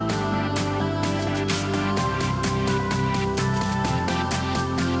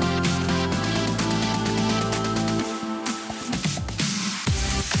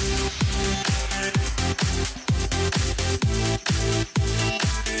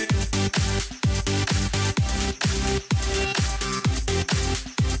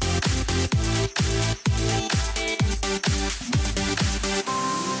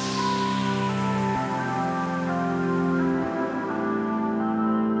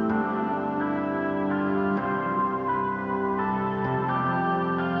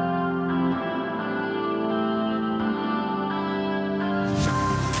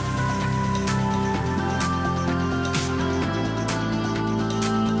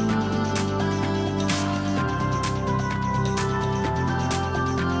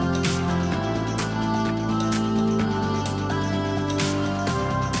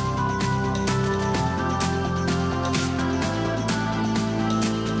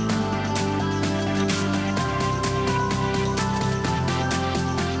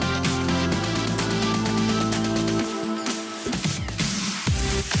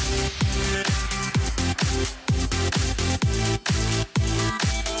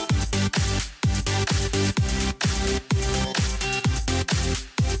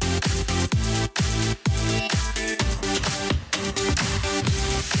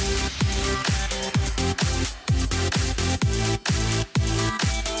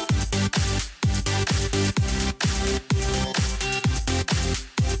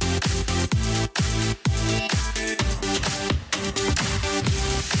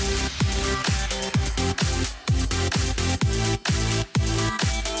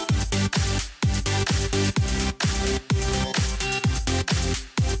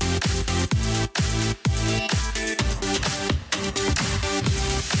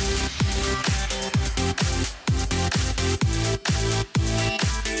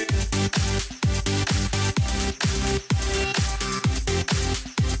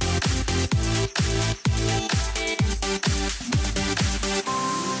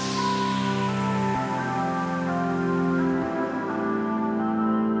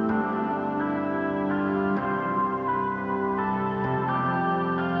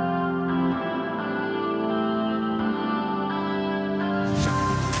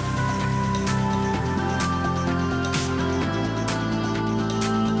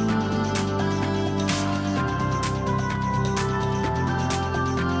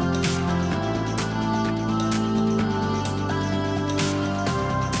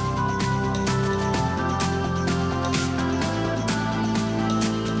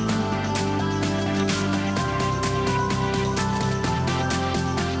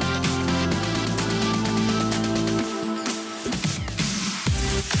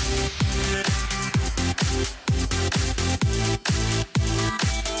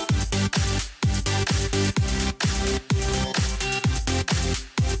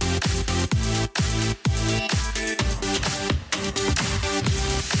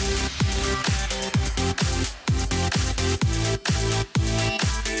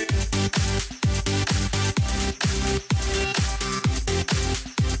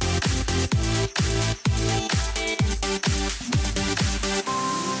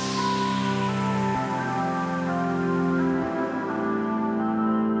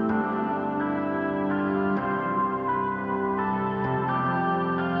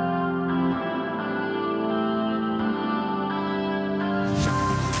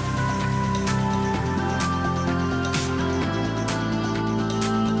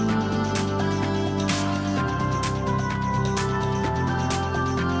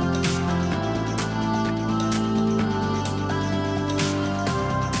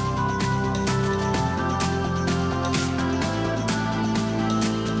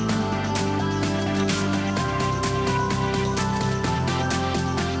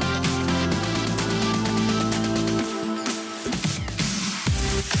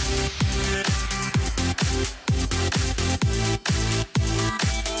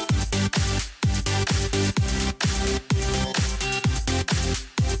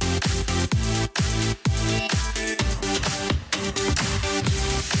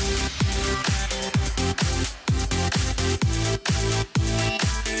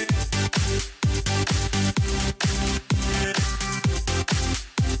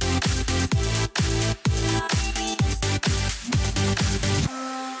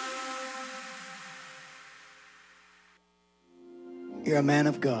You're a man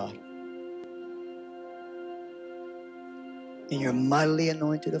of God. And you're mightily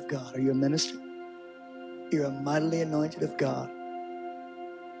anointed of God. Are you a minister? You're a mightily anointed of God.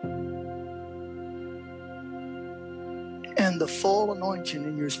 And the full anointing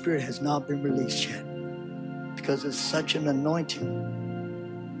in your spirit has not been released yet. Because it's such an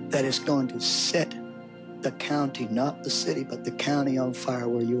anointing that is going to set the county, not the city, but the county on fire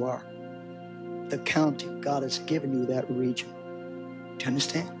where you are. The county, God has given you that region. Do you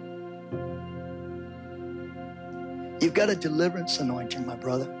understand? You've got a deliverance anointing, my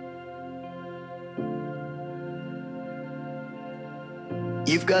brother.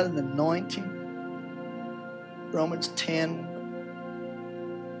 You've got an anointing. Romans 10:8.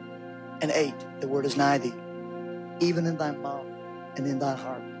 The word is nigh thee, even in thy mouth and in thy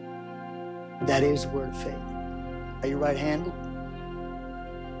heart. That is the word of faith. Are you right-handed?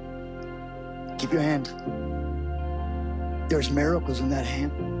 Keep your hand. There's miracles in that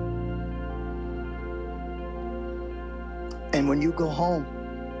hand. And when you go home,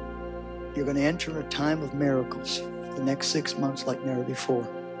 you're going to enter a time of miracles for the next 6 months like never before.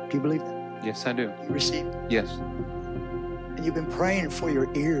 Do you believe that? Yes, I do. You receive it? Yes. And you've been praying for your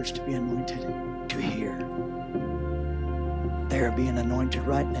ears to be anointed, to hear. They're being anointed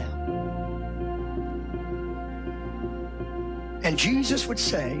right now. And Jesus would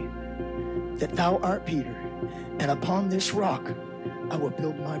say that thou art Peter, and upon this rock I will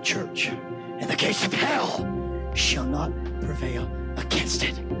build my church, and the gates of hell shall not prevail against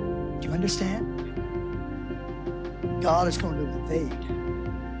it. Do you understand? God is going to invade.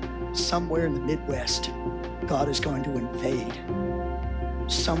 Somewhere in the Midwest, God is going to invade.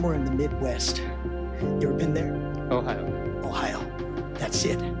 Somewhere in the Midwest. You ever been there? Ohio. Ohio. That's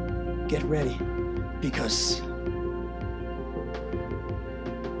it. Get ready, because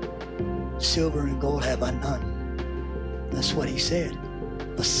silver and gold have I none. That's what he said.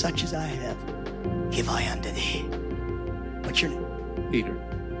 But such as I have, give I unto thee. What's your name? Peter.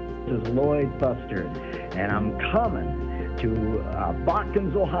 This is Lloyd Buster, and I'm coming to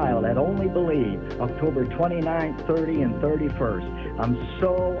Botkins, Ohio, that Only Believe, October 29th, 30th, and 31st. I'm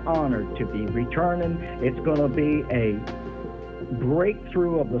so honored to be returning. It's going to be a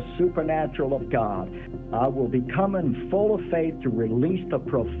breakthrough of the supernatural of God. I will be coming full of faith to release the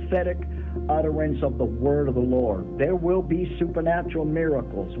prophetic utterance of the word of the Lord. There will be supernatural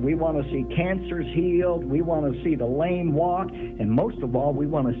miracles. We want to see cancers healed. We want to see the lame walk. And most of all, we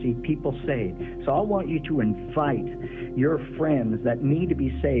want to see people saved. So I want you to invite your friends that need to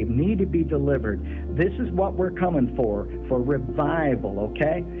be saved, need to be delivered. This is what we're coming for revival,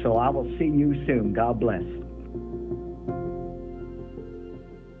 okay? So I will see you soon. God bless.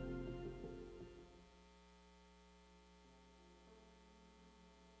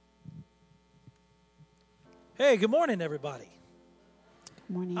 Hey, good morning, everybody.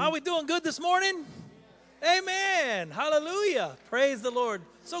 Good morning. Are we doing good this morning? Amen. Hallelujah. Praise the Lord.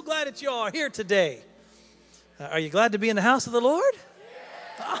 So glad that you all are here today. Are you glad to be in the house of the Lord?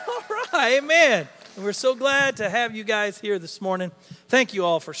 Yeah. All right. Amen. And we're so glad to have you guys here this morning. Thank you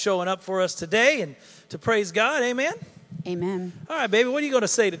all for showing up for us today and to praise God. Amen. Amen. All right, baby. What are you going to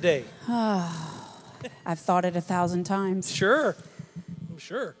say today? I've thought it 1,000 times. Sure. I'm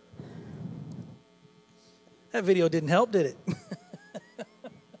sure. That video didn't help, did it?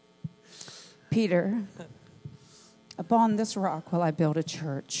 Peter, upon this rock will I build a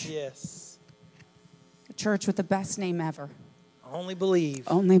church. Yes. A church with the best name ever. Only Believe.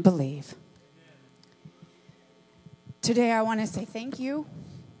 Only Believe. Today I want to say thank you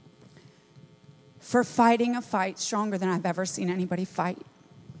for fighting a fight stronger than I've ever seen anybody fight.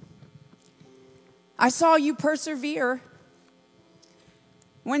 I saw you persevere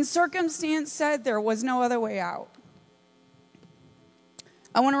when circumstance said there was no other way out.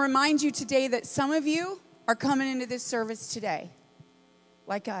 I want to remind you today that some of you are coming into this service today,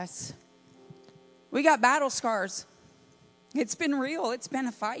 like us. We got battle scars. It's been real. It's been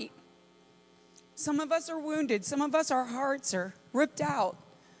a fight. Some of us are wounded. Some of us, our hearts are ripped out.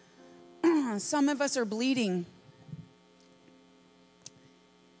 Some of us are bleeding.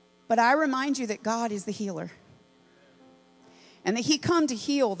 But I remind you that God is the healer. And that he come to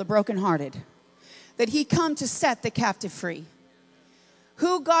heal the brokenhearted. That he come to set the captive free.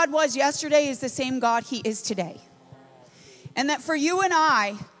 Who God was yesterday is the same God he is today. And that for you and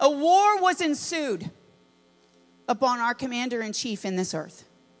I, a war was ensued upon our commander-in-chief in this earth.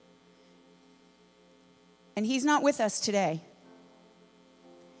 And he's not with us today.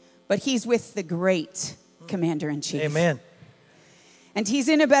 But he's with the great commander-in-chief. Amen. And he's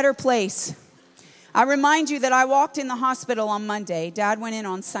in a better place. I remind you that I walked in the hospital on Monday. Dad went in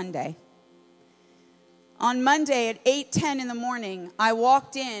on Sunday. On Monday at 8:10 in the morning, I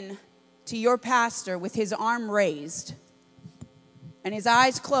walked in to your pastor with his arm raised and his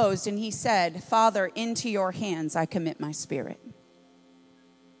eyes closed, and he said, "Father, into your hands I commit my spirit."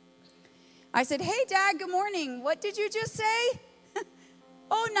 I said, "Hey, Dad, good morning. What did you just say?"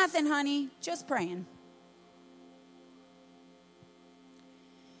 "Oh, nothing, honey. Just praying."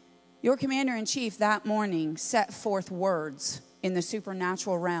 Your commander-in-chief that morning set forth words in the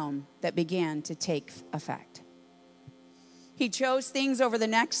supernatural realm that began to take effect. He chose things over the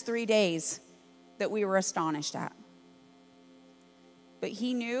next 3 days that we were astonished at. But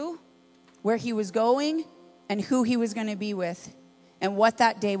he knew where he was going and who he was going to be with and what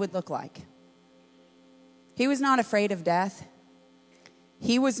that day would look like. He was not afraid of death.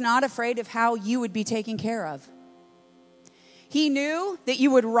 He was not afraid of how you would be taken care of. He knew that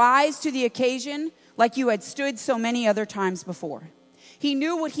you would rise to the occasion like you had stood so many other times before. He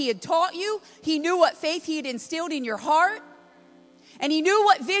knew what he had taught you. He knew what faith he had instilled in your heart. And he knew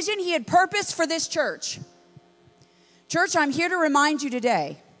what vision he had purposed for this church. Church, I'm here to remind you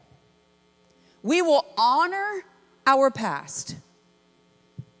today, we will honor our past,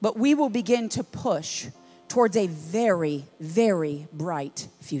 but we will begin to push towards a very, very bright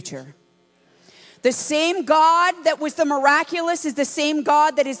future. The same God that was the miraculous is the same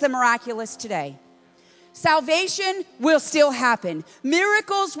God that is the miraculous today. Salvation will still happen.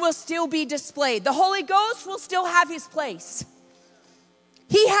 Miracles will still be displayed. The Holy Ghost will still have his place.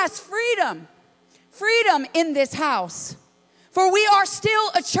 He has freedom in this house. For we are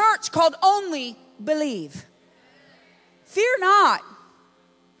still a church called Only Believe. Fear not,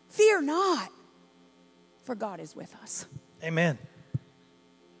 for God is with us. Amen.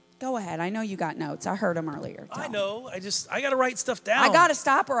 Go ahead. I know you got notes. I heard them earlier. I know. I got to write stuff down. I got to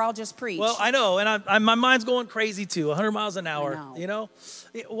stop or I'll just preach. Well, I know. And my mind's going crazy too, 100 miles an hour. I know. You know?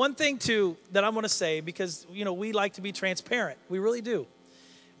 One thing too that I'm going to say, because, we like to be transparent. We really do.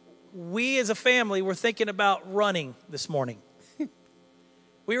 We as a family were thinking about running this morning.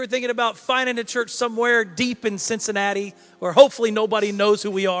 We were thinking about finding a church somewhere deep in Cincinnati where hopefully nobody knows who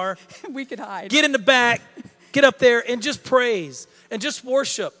we are. We could hide. Get in the back, get up there and just praise and just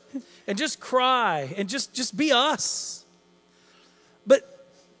worship and just cry and just be us.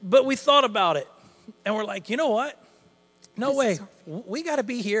 But we thought about it and we're like, you know what? No way. We got to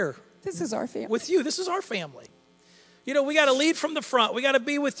be here. This is our family. With you. This is our family. We got to lead from the front. We got to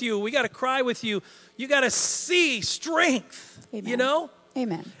be with you. We got to cry with you. You got to see strength, Amen.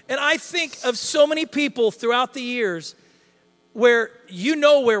 Amen. And I think of so many people throughout the years where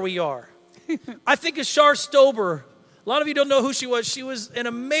where we are. I think of Char Stober. A lot of you don't know who she was. She was an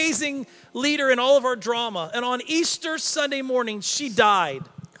amazing leader in all of our drama. And on Easter Sunday morning, she died.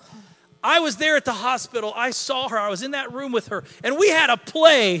 I was there at the hospital. I saw her. I was in that room with her. And we had a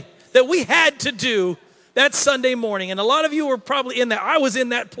play that we had to do that Sunday morning. And a lot of you were probably in that. I was in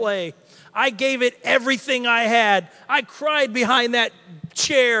that play. I gave it everything I had. I cried behind that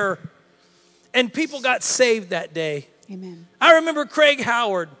chair. And people got saved that day. Amen. I remember Craig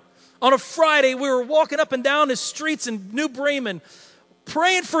Howard. On a Friday, we were walking up and down the streets in New Bremen,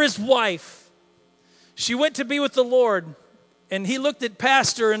 praying for his wife. She went to be with the Lord. And he looked at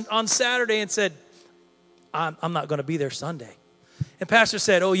Pastor on Saturday and said, I'm not going to be there Sunday. And Pastor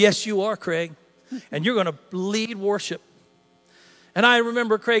said, "Oh, yes, you are, Craig. And you're going to lead worship." And I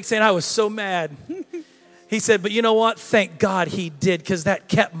remember Craig saying, I was so mad. He said, "But you know what? Thank God he did, because that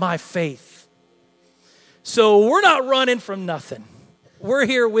kept my faith." So we're not running from nothing. We're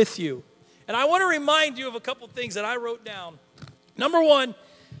here with you. And I want to remind you of a couple things that I wrote down. Number one,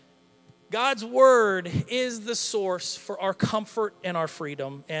 God's word is the source for our comfort and our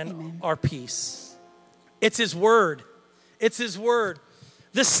freedom and our peace. It's his word. It's his word.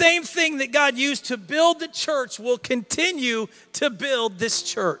 The same thing that God used to build the church will continue to build this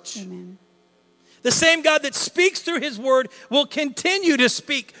church. Amen. The same God that speaks through his word will continue to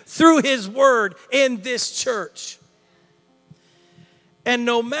speak through his word in this church. And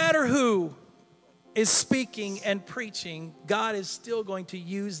no matter who is speaking and preaching, God is still going to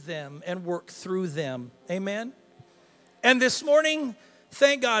use them and work through them. Amen? And this morning,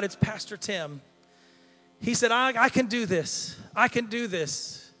 thank God it's Pastor Tim. He said, I can do this. I can do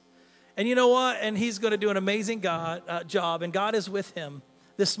this. And you know what? And he's going to do an amazing job. And God is with him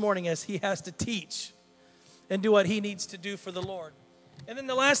this morning as he has to teach and do what he needs to do for the Lord. And then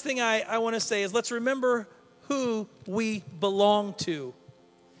the last thing I want to say is let's remember who we belong to.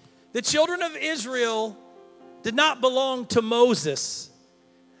 The children of Israel did not belong to Moses.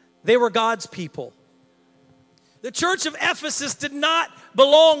 They were God's people. The church of Ephesus did not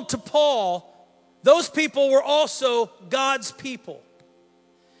belong to Paul. Those people were also God's people.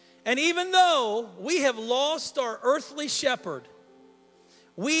 And even though we have lost our earthly shepherd,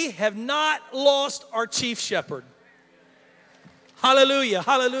 we have not lost our chief shepherd. Hallelujah,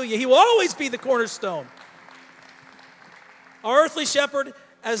 hallelujah. He will always be the cornerstone. Our earthly shepherd,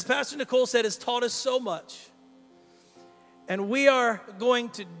 as Pastor Nicole said, has taught us so much. And we are going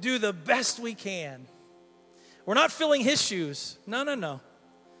to do the best we can. We're not filling his shoes. No.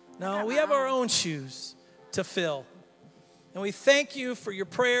 No, we have our own shoes to fill. And we thank you for your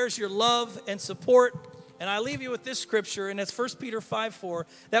prayers, your love, and support. And I leave you with this scripture, and it's 1 Peter 5:4,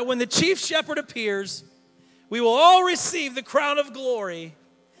 that when the chief shepherd appears, we will all receive the crown of glory,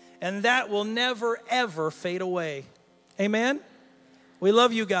 and that will never, ever fade away. Amen? We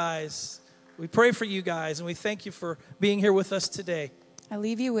love you guys. We pray for you guys, and we thank you for being here with us today. I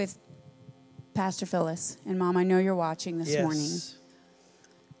leave you with Pastor Phyllis. And Mom, I know you're watching this morning.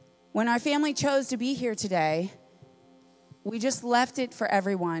 When our family chose to be here today, we just left it for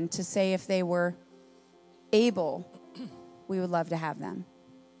everyone to say if they were able, we would love to have them.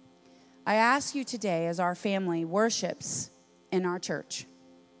 I ask you today, as our family worships in our church,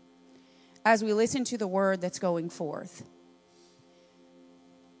 as we listen to the word that's going forth,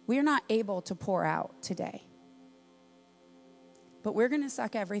 we're not able to pour out today. But we're going to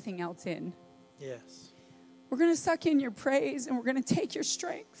suck everything else in. Yes. We're going to suck in your praise, and we're going to take your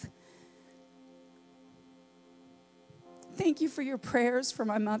strength. Thank you for your prayers for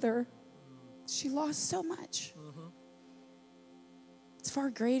my mother. She lost so much. It's far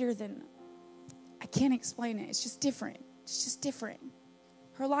greater than, I can't explain it. It's just different. It's just different.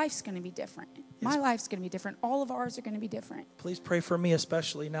 Her life's going to be different. Yes. My life's going to be different. All of ours are going to be different. Please pray for me,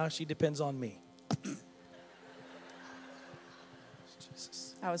 especially now she depends on me.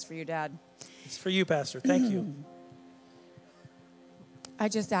 Jesus. That was for you, Dad. It's for you, Pastor. Thank you. I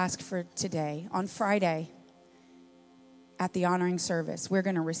just asked for today, on Friday, at the honoring service, we're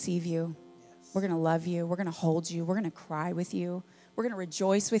going to receive you. Yes. We're going to love you. We're going to hold you. We're going to cry with you. We're going to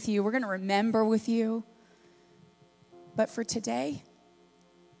rejoice with you. We're going to remember with you. But for today,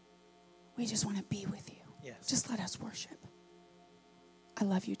 we just want to be with you. Yes. Just let us worship. I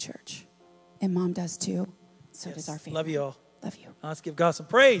love you, church. And Mom does too. So does our family. Love you all. Love you. Let's give God some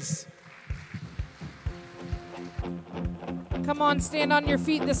praise. Come on, stand on your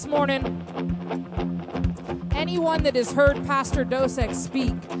feet this morning. Anyone that has heard Pastor Dosek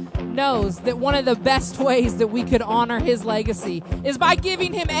speak knows that one of the best ways that we could honor his legacy is by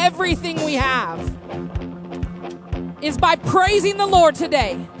giving him everything we have, is by praising the Lord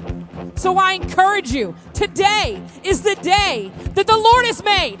today. So I encourage you, today is the day that the Lord has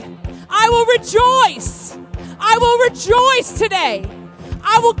made. I will rejoice. I will rejoice today.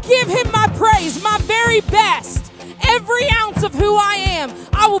 I will give him my praise, my very best. Every ounce of who I am,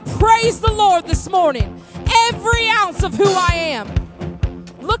 I will praise the Lord this morning. Every ounce of who I am.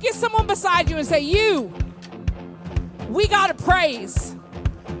 Look at someone beside you and say, we got to praise.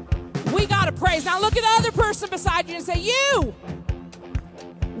 We got to praise. Now look at the other person beside you and say,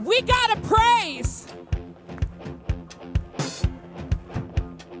 we got to praise.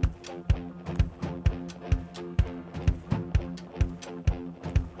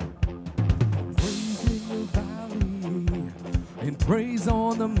 Praise in the valley and praise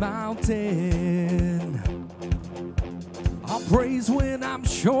on the mountain. I'll praise when I'm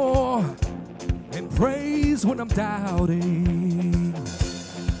sure and praise when I'm doubting.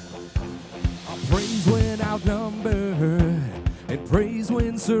 I'll praise when outnumbered and praise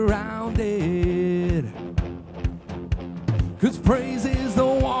when surrounded. 'Cause praise is the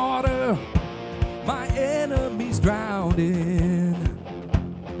water my enemies drowned in.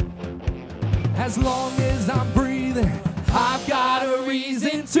 As long as I'm breathing, I've got a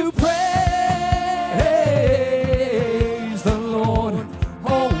reason to praise the Lord,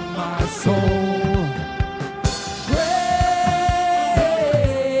 oh my soul.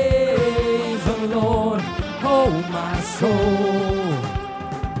 Praise the Lord, oh my soul.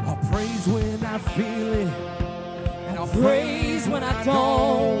 I'll praise when I feel it, and I'll praise when I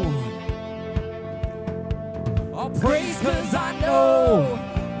don't. I'll praise 'cause I know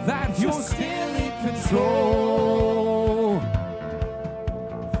that you're still in control.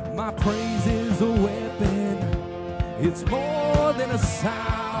 My praise is a weapon, it's more than a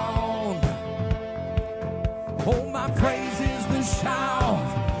sound. Oh, my praise is the shout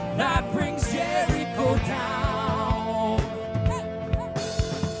that brings Jericho down.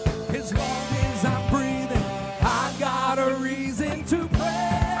 As long as I'm breathing, I got a reason to praise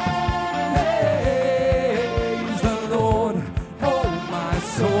the Lord, oh my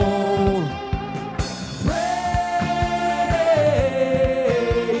soul.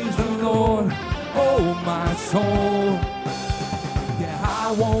 Praise the Lord, oh my soul. Yeah,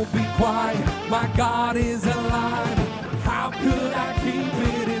 I won't be God is alive. How could I keep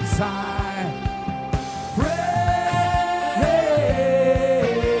it inside? Praise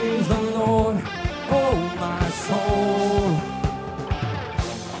the Lord, oh my soul.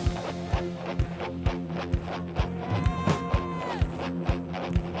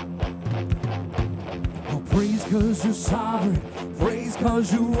 Oh, praise 'cause you're sovereign. Praise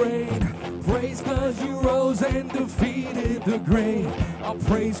 'cause you reign. Praise 'cause you rose and defeated the grave. Oh,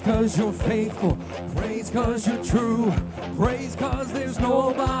 praise 'cause you're faithful. Praise 'cause you're true. Praise 'cause there's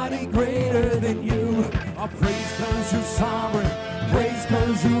nobody greater than you. Oh, praise 'cause you're sovereign. Praise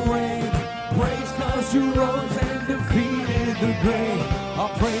 'cause you reign. Praise 'cause you rose and defeated the grave. Oh,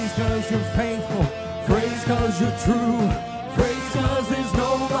 praise 'cause you're faithful. Praise 'cause you're true. Praise 'cause there's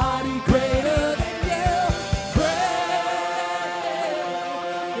nobody greater than you. Praise,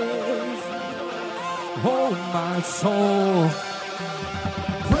 oh my soul.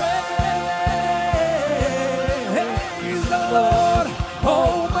 Praise the Lord,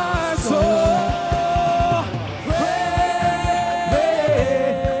 oh my soul.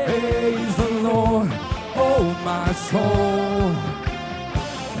 Praise the Lord, oh my soul.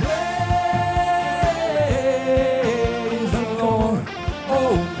 Praise the Lord,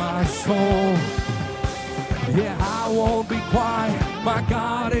 oh my soul. Yeah, I won't be quiet. My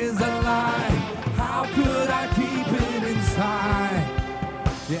God is alive. How could I keep it inside?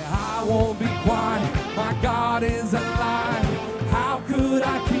 Yeah, I won't be quiet. My God is alive. How could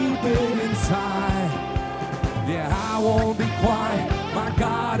I keep it inside? Yeah, I won't be quiet. My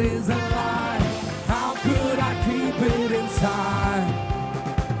God is alive. How could I keep it inside?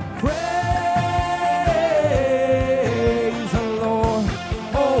 Praise the Lord,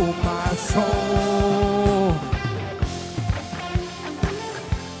 oh my soul.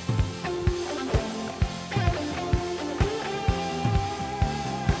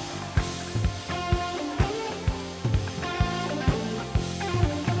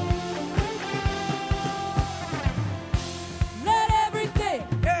 Let everything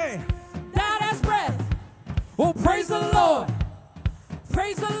Hey, that has breath, oh praise the Lord.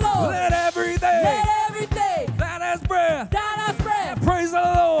 praise the Lord. Let everything Let everything that has breath that has breath, praise the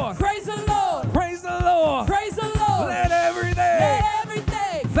Lord. praise the Lord. Praise the Lord. Praise the Lord. Let everything Let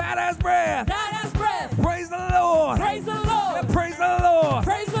everything that has breath that has breath, praise the Lord. praise the Lord. Praise the Lord.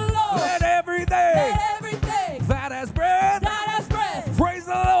 Praise the Lord. Let everything Let everything that has breath that has breath, praise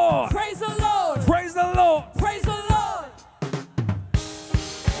the Lord. praise the Lord. Praise the Lord. Praise the Lord.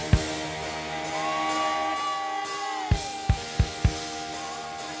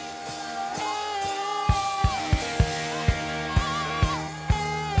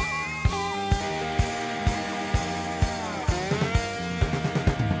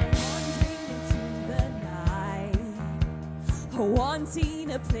 Wanting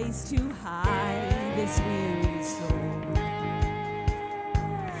a place to hide this weary soul,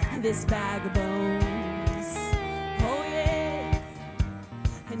 this bag of bones. Oh yeah,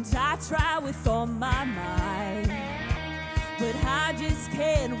 and I try with all my might, but I just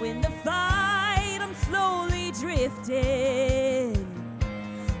can't win the fight. I'm slowly drifting,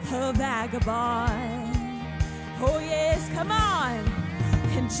 a vagabond. Oh yes, come on.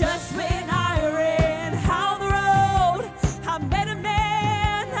 And just when I ran out the road, I met a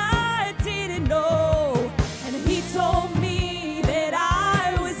man I didn't know, and he told me that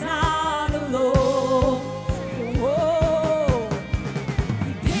I was not alone. Oh,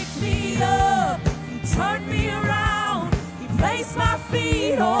 he picked me up, he turned me around, he placed my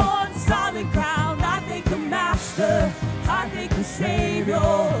feet on solid ground. I thank the Master, I thank the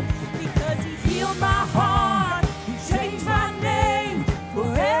Savior, because he healed my heart, he changed my name,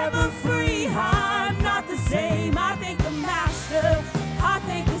 forever free. I'm not the same. I thank the Master, I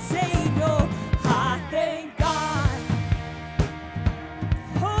thank the Savior, I thank God.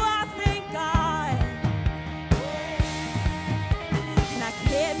 Oh, I thank God. And I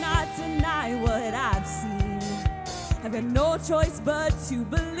cannot deny what I've seen. I've got no choice but to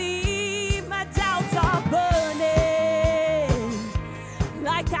believe. My doubts are burning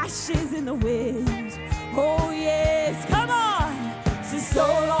like ashes in the wind. Oh yes, come on. So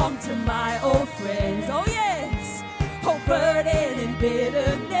long to my old friends. Oh yes, oh burden and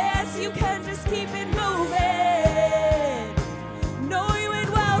bitterness, you can just keep it moving. No, you ain't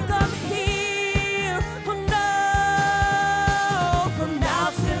welcome here. Oh no, from now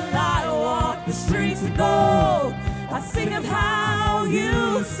till I walk the streets of gold, I sing of how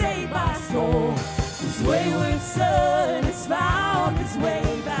you saved my soul. This wayward son has found his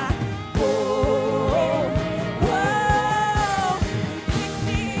way back. Oh, whoa, he picked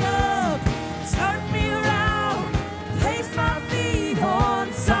me up, turned me around, placed my feet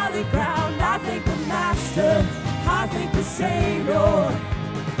on solid ground. I thank Savior.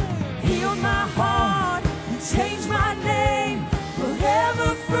 Healed my heart, changed my name,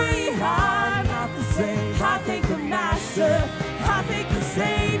 forever free. I'm not the same. I thank the Master, I thank the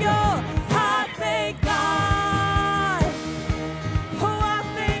Savior, I thank God. Oh, I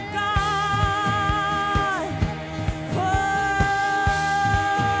thank God.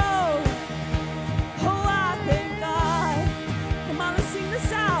 Oh, I thank God. Come on, let's sing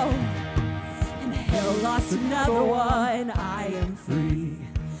this out. And hell lost another one. I am free.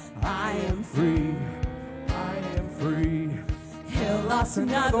 I am free. I am free. Hell lost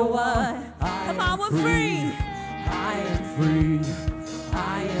another one. Come on, we're free. I am free.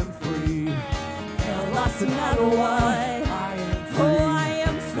 I am free. Hell lost another one. Oh, I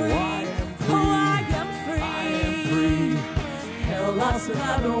am free. Oh, I am free. Hell lost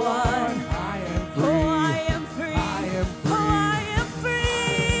another one. Oh, I am free. Oh, I am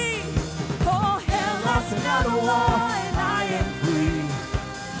free. Oh, hell lost another one. I am free.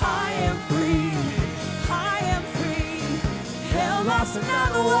 I am free. I am free. Hell lost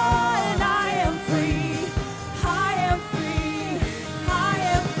another one. I am free. I am free. I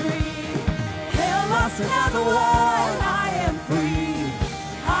am free. Hell lost another one. I am free.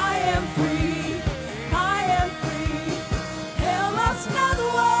 I am free. I am free. Hell lost another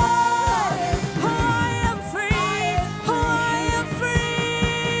one. Oh, I am free. Oh, I am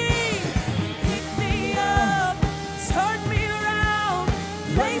free. He picked me up, turned me around,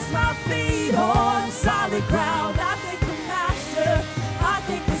 placed my feet on solid ground. I thank the Master, I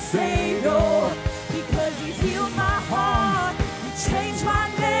thank the Savior, because He healed my heart, He changed my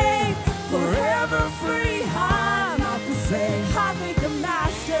name, forever free. I'm not the same. I thank the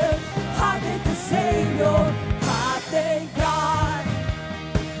Master, I thank the Savior, I thank God.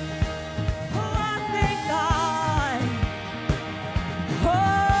 Oh, I thank God.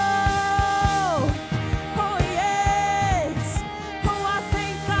 Oh, yes. Oh, I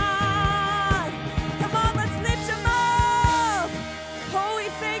thank God. Come on, let's lift Him up. Oh, we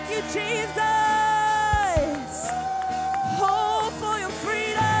thank you, Jesus. Oh, for your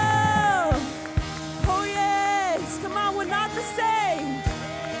freedom. Oh, yes. Come on, we're not the same.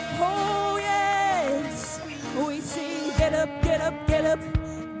 Oh, yes. We sing, get up, get up, get up.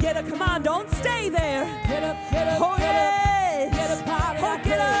 Get up, come on, don't stay there. Get up, get up, oh, yes. Get up out of that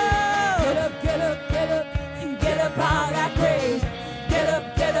grave. Get up, get up, get up. Get up out of that grave. Get up,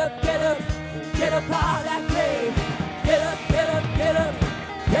 get up, get up. Get up out of that grave. Get up, get up, get up.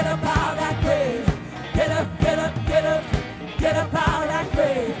 Get up out of that grave. Get up, get up, get up. Get up out of that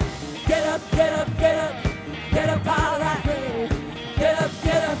grave. Get up, get up, get up. Get up out of that grave. Get up,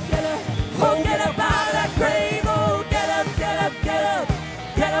 get up, get up. Oh, get up out of that grave. Oh, get up, get up, get up.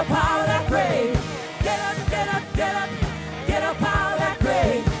 Get up out of that grave. Get up, get up, get up. Get up out of that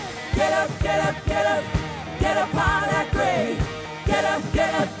grave. Get up, get up, get up. Get up out of that grave. Get up,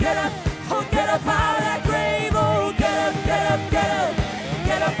 get up, get up. Oh, get up out of that grave. Oh, get up, get up, get up.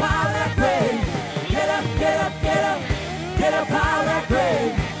 Get up out of that grave. Get up, get up, get up. Get up out of that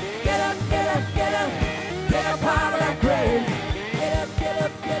grave. Get up, get up, get up. Get up out of that grave. Get up, get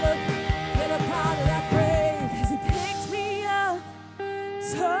up, get up. Get up out of that grave. As He picked me up,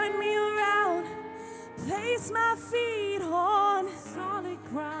 turn me around, place my feet on solid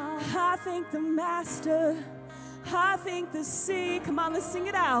ground. I thank the Master, I thank the sea. Come on, let's sing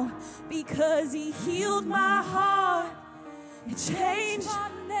it out. Because He healed my heart, He changed my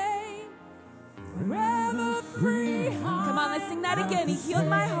name, forever free. Come on, let's sing that again. He healed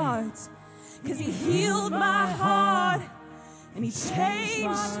my heart, because He healed my heart, and He changed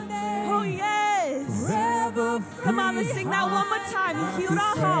my name. Oh, yes. Forever free. Come on, let's sing that one more time. He healed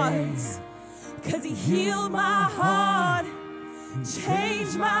our hearts, because He healed my heart,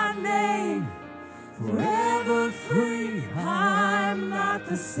 changed my name. Forever free, I'm not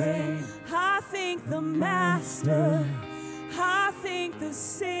the same. I thank the Master, I thank the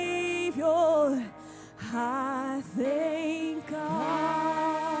Savior, I thank God.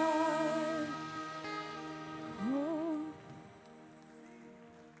 Oh.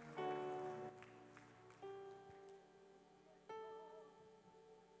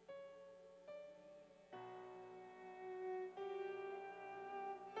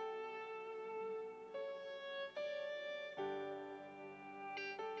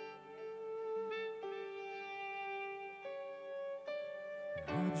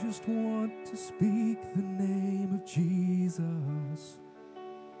 I just want to speak the name of Jesus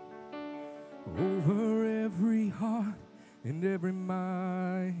over every heart and every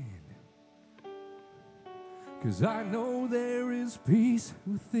mind. 'Cause I know there is peace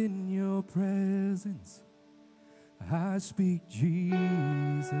within your presence. I speak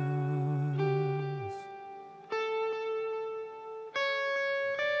Jesus.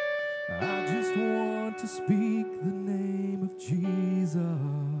 just want to speak the name of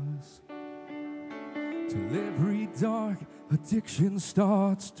Jesus till every dark addiction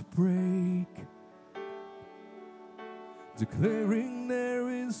starts to break, declaring there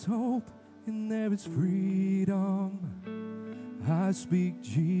is hope and there is freedom. I speak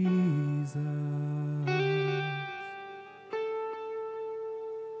Jesus.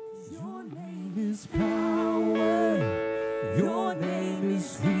 Your name is power. Your name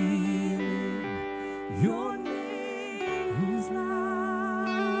is healing. Your name is life.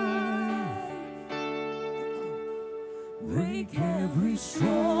 Break every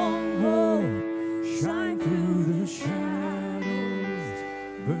stronghold. Shine through the shadows.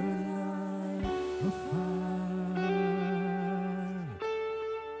 Burn like a fire.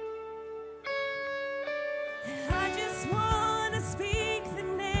 I just want to speak the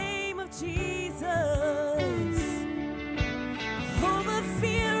name of Jesus over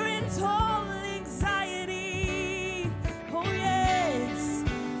fear and all anxiety. Oh yes,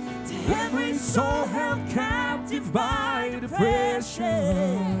 to every soul held captive by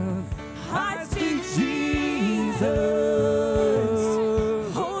depression, I speak Jesus.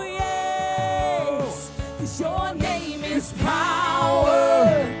 Oh yes, 'cause your name is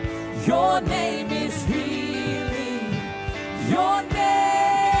power. Your name is healing. Your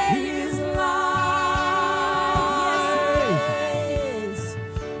name is life.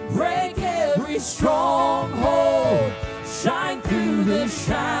 Break every stronghold. Shine through the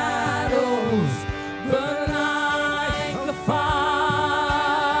shadows. Burn like a fire.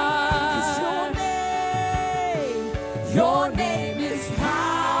 'Cause your name is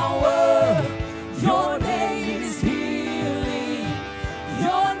power. Your name is healing.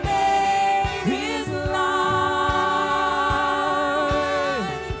 Your name is life.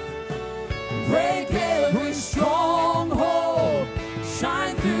 Break every stronghold.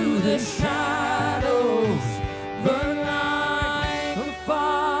 Shine through the shadows. Burn like a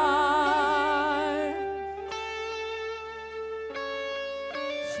fire.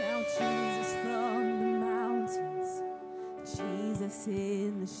 Shout Jesus from the mountains. Jesus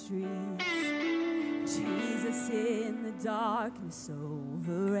in the streets. Jesus in the darkness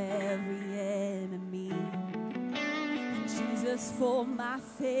over every enemy. Jesus for my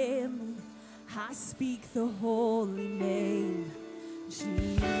family, I speak the holy name,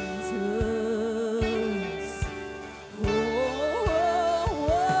 Jesus. Oh, oh,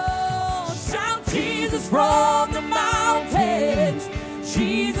 oh. Shout Jesus from the mountains,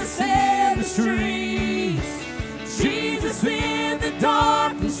 Jesus in the streets, Jesus in the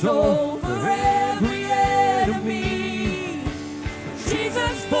darkness over every enemy.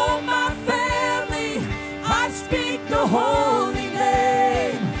 Jesus for my family, I speak the holy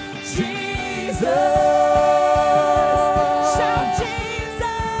name, Jesus. Shout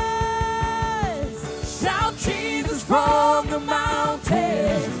Jesus. Shout Jesus from the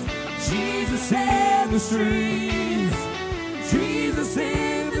mountains, Jesus in the streets, Jesus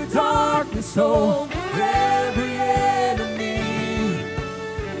in the darkness over every enemy.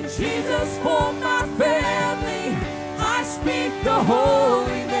 Jesus for my family, I speak the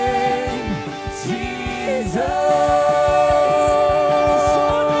holy name, Jesus.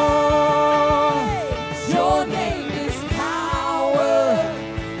 Your name is power.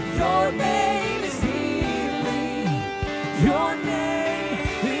 Your name is healing. Your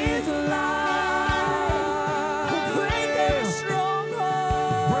name is life. Break every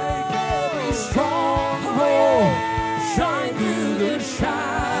stronghold. Break every stronghold. Shine through the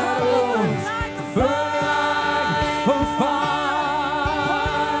shadows. Burn like a fire.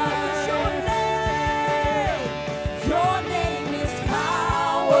 Your name is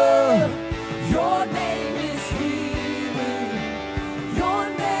power. Your name is healing. Your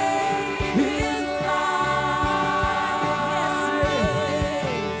name is life.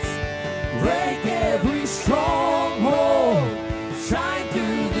 Break every stronghold. Shine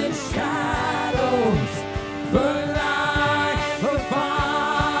through the shadows. Burn like a fire.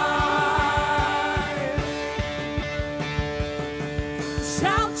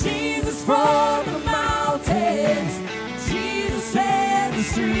 Shout Jesus from the mountains, Jesus in the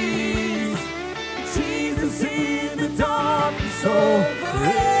streets, Jesus in the darkness over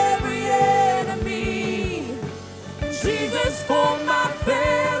every enemy. Jesus for my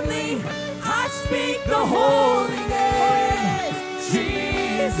family, I speak the holy name,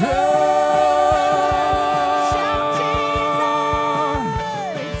 Jesus.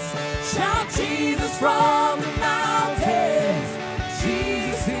 Shout Jesus from the mountains,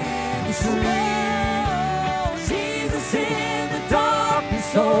 Jesus in the streets, Jesus in the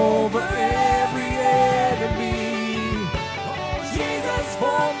darkness over every enemy. Jesus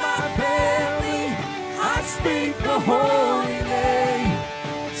for speak the holy name,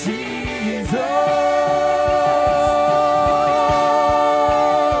 Jesus.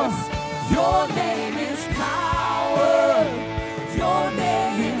 Your name is power. Your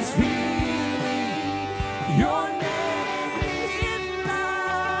name is healing. Your name is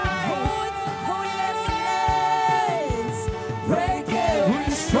life. Oh, yes, it is. Break every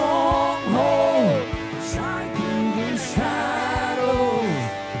stronghold. Shine through the shadows.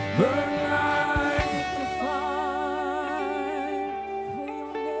 Burn like the fire.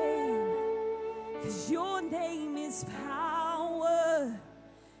 Oh, your name is power.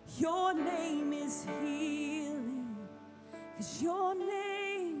 Your name is healing. 'Cause your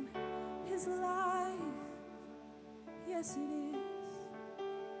name is life. Yes, it is.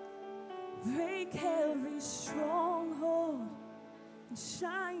 Break every stronghold and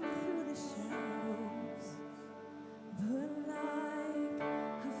shine through the shadows. Burn like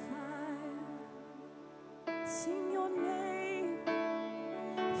a fire. Sing your name.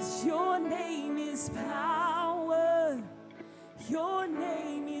 'Cause your name is power. Your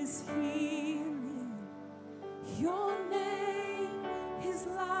name is healing. Your name is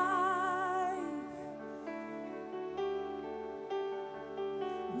life.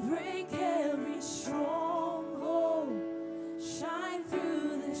 Break every stronghold. Shine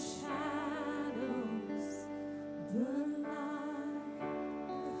through the shadows. Burn like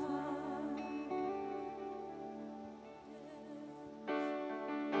fire.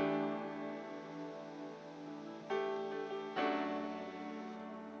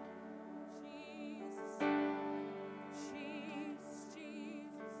 Jesus,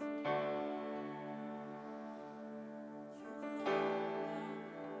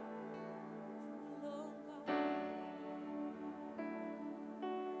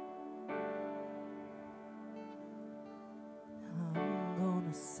 I'm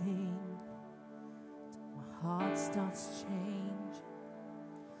gonna sing till my heart starts changing.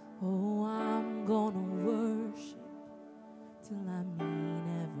 Oh, I'm gonna worship till I mean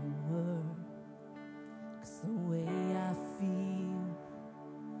every word. 'Cause the way I feel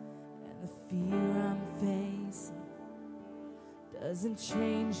and the fear I'm facing doesn't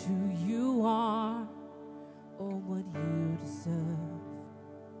change who you are or what you deserve.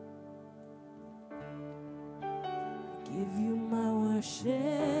 Give you my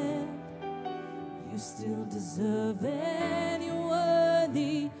worship, you still deserve it. You're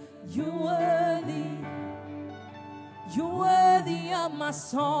worthy, you're worthy, you're worthy of my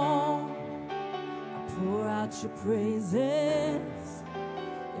song. I pour out your praises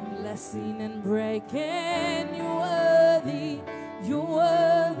in blessing and breaking. You're worthy, you're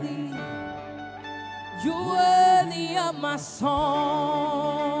worthy, you're worthy of my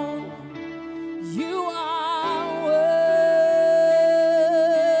song. You are worthy.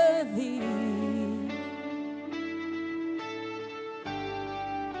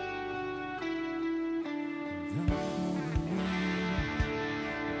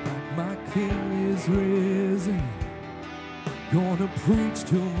 My King is risen. Gonna preach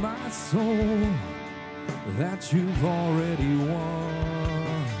to my soul that you've already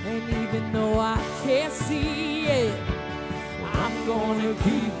won. And even though I can't see it, I'm gonna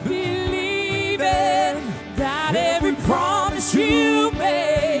keep believing that every promise you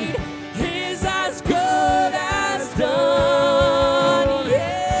made is as good as done.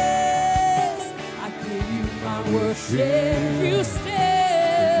 Yes, I give you my worship. You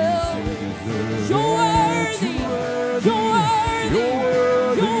still, you're worthy, you're worthy,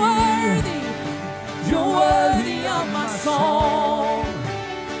 you're worthy, you're worthy of my song.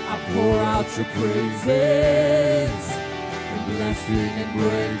 I pour out your praises, blessing and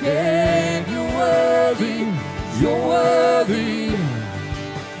breaking. You're worthy, you're worthy,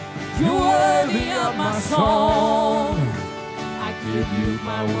 you're worthy of my song. I give you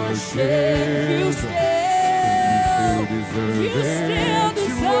my worship. You still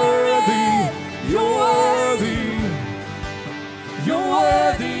deserve it. You're worthy, you're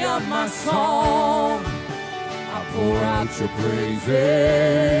worthy of my song. I pour out your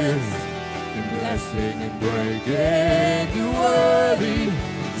praises, blessing and breaking. You're worthy,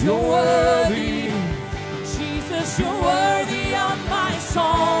 you're worthy. Jesus, you're worthy of my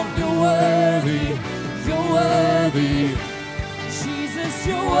song. You're worthy, you're worthy. Jesus,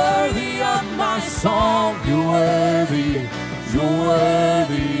 you're worthy of my song. You're worthy, you're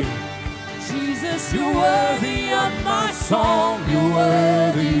worthy. Jesus, you're worthy of my song. You're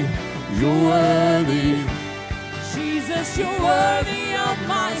worthy, you're worthy. Jesus, you're worthy of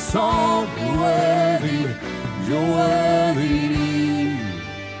my song. You're worthy, you're worthy.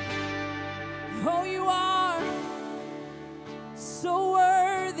 Oh, you are so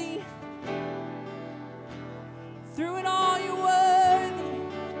worthy. Through it all, you're worthy.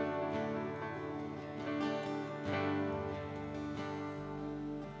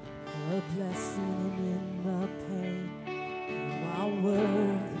 The blessing and in the pain, you are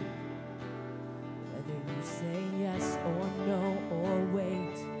worthy. Whether you say yes or no or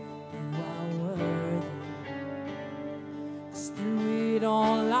wait, you are worthy. 'Cause through it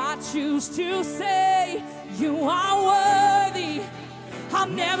all, I choose to say, you are worthy. I'll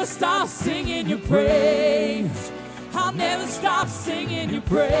never stop singing your praise. I'll never stop singing your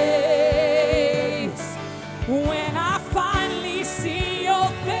praise. When I finally see your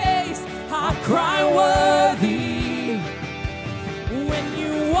face, I cry worthy. When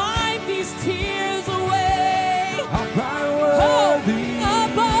you wipe these tears away, I cry worthy.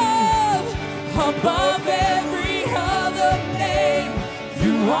 Above every other name,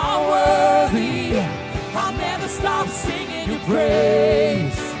 you are worthy. I'll never stop singing your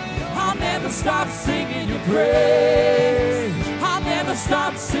praise. I'll never stop singing your praise. I'll never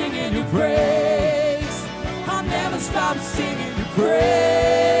stop singing your praise. I'll never stop singing your praise.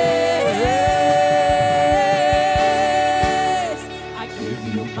 I give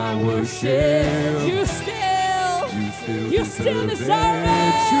you my worship. You still deserve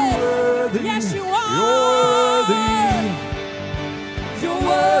it. You're worthy. Yes, you are. You're worthy. You're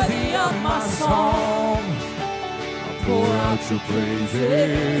worthy of my song. Pour out your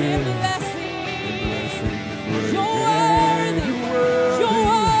praises. In blessing. You're worthy. You're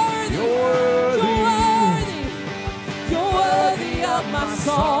worthy. You're worthy. You're worthy of my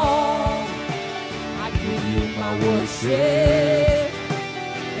song. I give you my worship,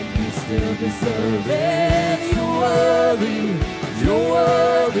 and you still deserve it. You're worthy. You're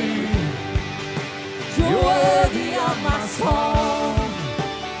worthy. You're worthy of my song.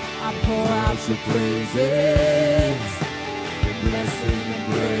 I pour out your praises, your blessing and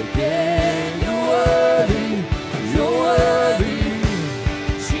breaking. You're worthy. You're worthy.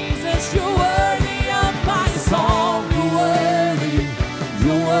 Jesus, you're worthy of my song. You're worthy.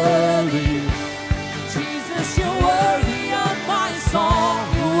 You're worthy. Jesus, you're worthy of my song.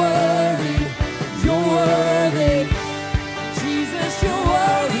 You're worthy. You're worthy. Jesus, you're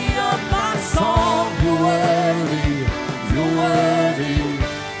worthy of my song. You're worthy. You're worthy.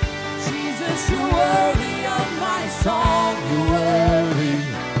 Jesus, you're worthy of my song. You're worthy.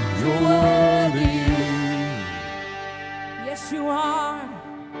 You're worthy. Yes, you are.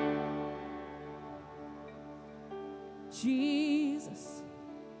 Jesus,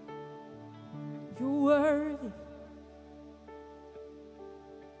 you're worthy.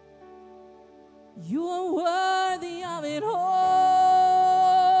 You are worthy of it all.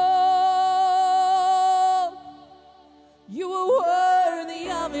 You are worthy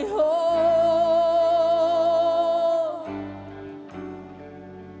of it all.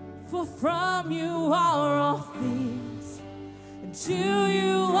 For from you are all things, and to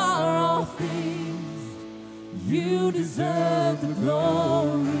you are all things. You deserve the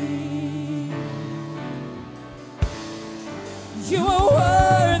glory. You are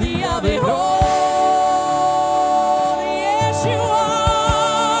worthy of it all.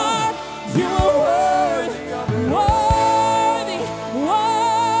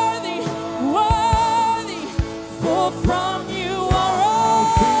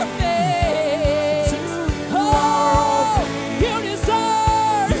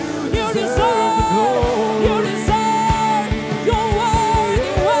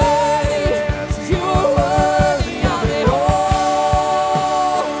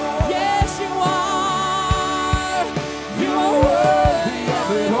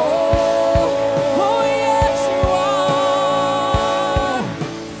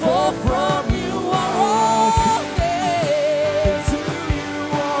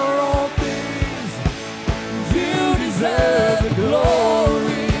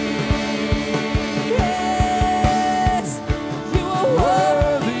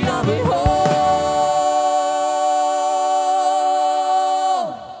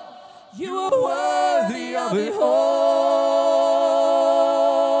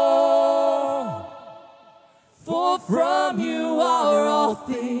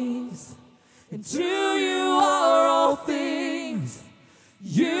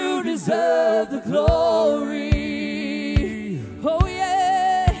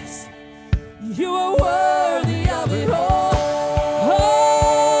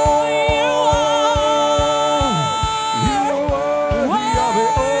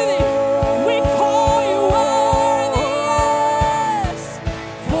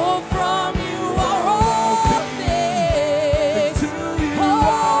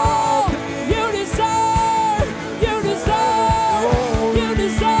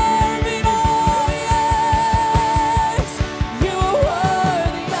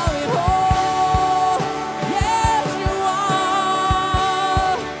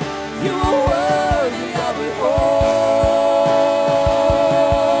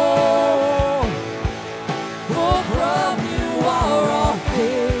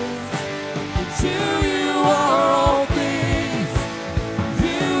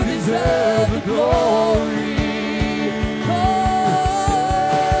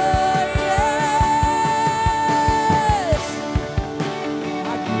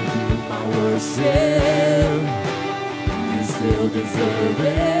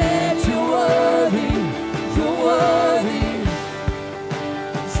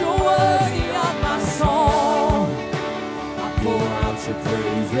 out your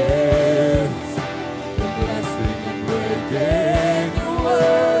praises. The blessing and breaking. You're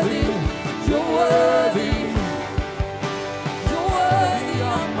worthy, you're worthy. You're worthy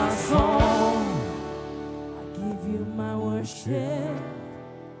of my song. I give you my worship,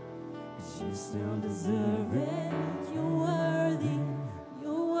 'cause you still deserve it. You're worthy,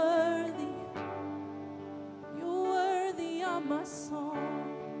 you're worthy. You're worthy of my song.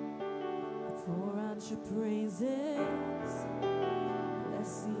 I pour out your praises,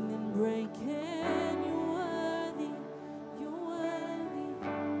 blessing and breaking. You're worthy, you're worthy.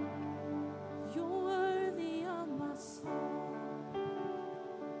 You're worthy of my song.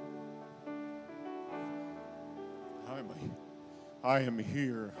 I am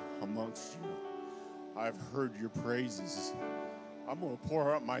here amongst you. I've heard your praises. I'm going to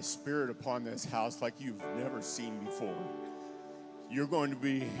pour out my spirit upon this house like you've never seen before. You're going to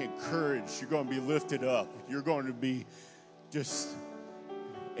be encouraged. You're going to be lifted up. You're going to be just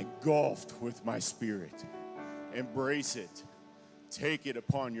engulfed with my spirit. Embrace it. Take it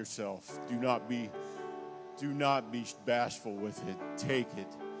upon yourself. Do not be bashful with it. Take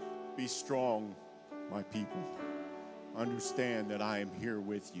it. Be strong, my people. Understand that I am here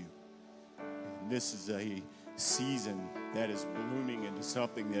with you. And this is a season that is blooming into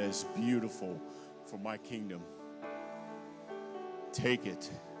something that is beautiful for my kingdom. Take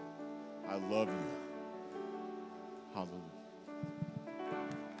it. I love you. Hallelujah.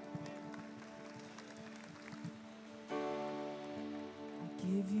 I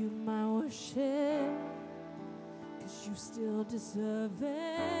give you my worship, 'cause you still deserve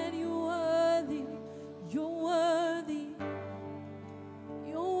it. You're worthy, you're worthy.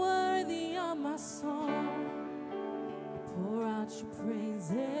 You're worthy of my song. Pour out your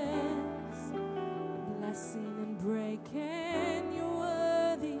praises, blessing and breaking. You're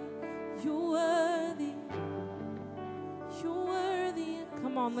worthy, you're worthy. You're worthy.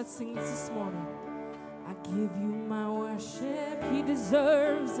 Come on, let's sing this morning. I give you my worship. He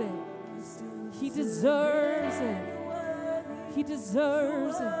deserves it. He deserves it. He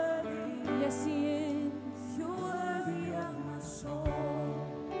deserves it. Yes, he is. You're worthy of my soul.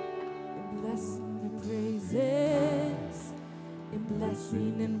 In blessing and praises, in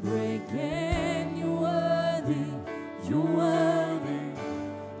blessing and breaking. You're worthy. You're worthy.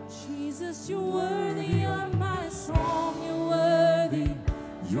 Jesus, you're worthy of my song. You're worthy.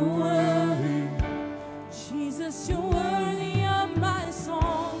 You're worthy. Jesus, you're worthy of my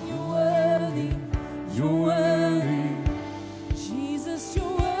song. You're worthy. You're worthy. Jesus,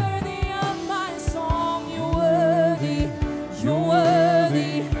 you're worthy of my song. You're worthy. You're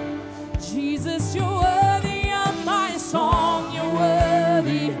worthy. Jesus, you're worthy of my song. You're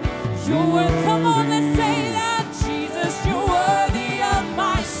worthy. You're worthy. Come on, let's say that. Jesus, you're worthy of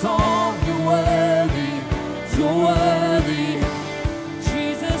my song. You're worthy. You're worthy.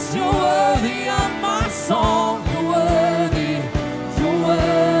 Jesus, you're worthy of my song. You're worthy. You're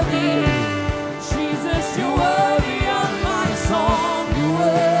worthy. Jesus, you're worthy of my song. You're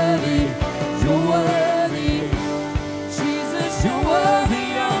worthy. You're worthy. Jesus, you're worthy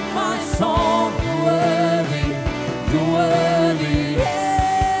of my song. You're worthy. You're worthy.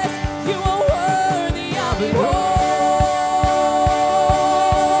 Yes, you are worthy of it all.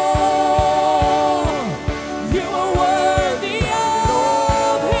 You are worthy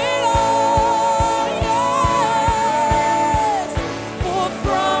of it all. Yes, for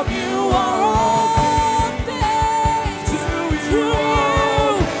from you are all things. To you, to you,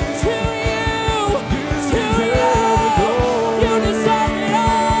 to you. You deserve it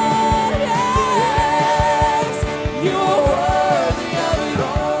all. Yes, you are worthy of it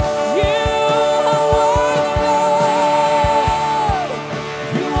all. You are worthy, Lord.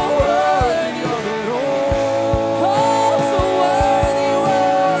 You are worthy of it all. Oh, so worthy,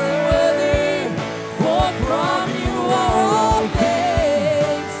 worthy, worthy. For from you are all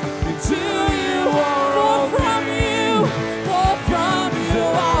things, and to you are all things. For from you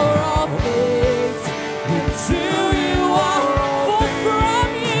are all things, and to you are. For from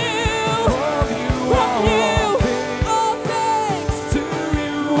you all things, to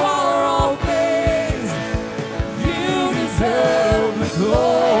you are all things. You deserve the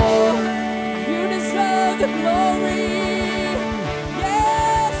glory. You deserve the glory.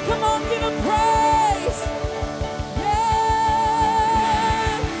 Yes, come on, give him praise. Yes.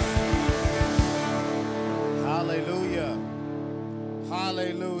 Hallelujah.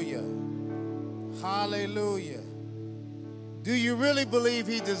 Hallelujah. Hallelujah. Do you really believe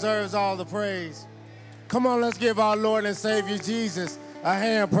he deserves all the praise? Come on, let's give our Lord and Savior Jesus a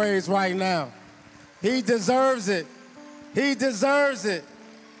hand praise right now. He deserves it. He deserves it.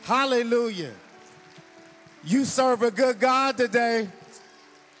 Hallelujah. You serve a good God today.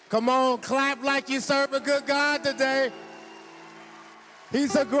 Come on, clap like you serve a good God today.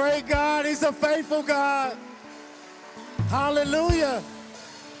 He's a great God. He's a faithful God. Hallelujah.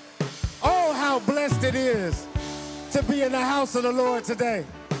 Oh, how blessed it is to be in the house of the Lord today.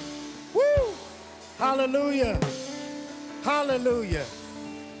 Woo! Hallelujah. Hallelujah.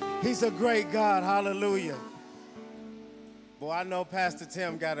 He's a great God. Hallelujah. Boy, I know Pastor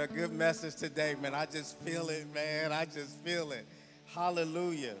Tim got a good message today, man. I just feel it, man. I just feel it.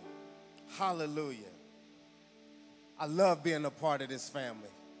 Hallelujah. Hallelujah. I love being a part of this family.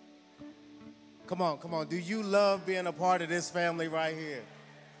 Come on, come on. Do you love being a part of this family right here?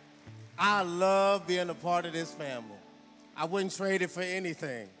 I love being a part of this family. I wouldn't trade it for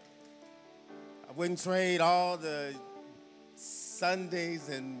anything. I wouldn't trade all the Sundays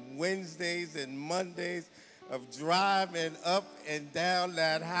and Wednesdays and Mondays of driving up and down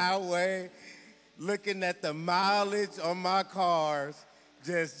that highway, looking at the mileage on my cars,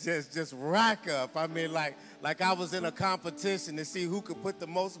 just rack up. I mean, like I was in a competition to see who could put the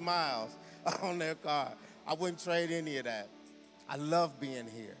most miles on their car. I wouldn't trade any of that. I love being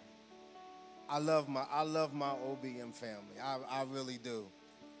here. I love my OBM family. I really do.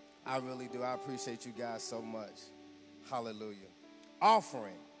 I really do. I appreciate you guys so much. Hallelujah.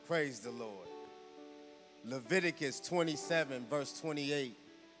 Offering. Praise the Lord. Leviticus 27, verse 28.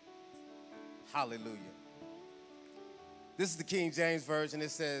 Hallelujah. This is the King James Version. It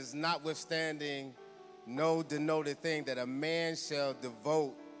says, notwithstanding no denoted thing that a man shall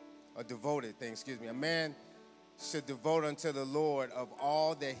devote, a devoted thing, a man should devote unto the Lord of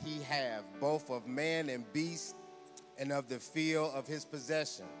all that he have, both of man and beast, and of the field of his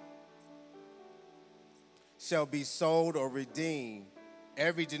possession, shall be sold or redeemed.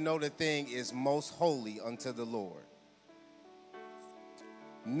 Every denoted thing is most holy unto the Lord.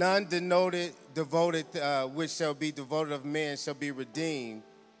 None devoted, which shall be devoted of men shall be redeemed,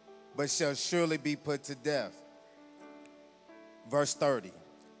 but shall surely be put to death. Verse 30.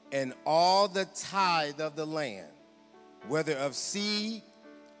 And all the tithe of the land, whether of seed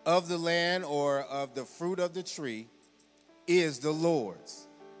of the land or of the fruit of the tree, is the Lord's.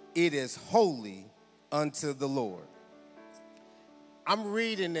 It is holy unto the Lord. I'm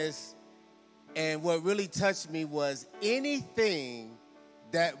reading this, and what really touched me was anything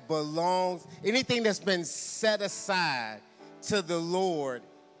that belongs, anything that's been set aside to the Lord,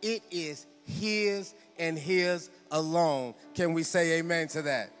 it is his and his alone. Can we say amen to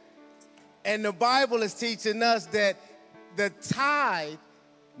that? And the Bible is teaching us that the tithe,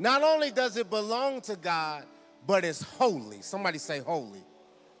 not only does it belong to God, but it's holy. Somebody say holy.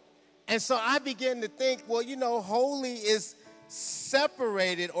 And so I began to think, well, you know, holy is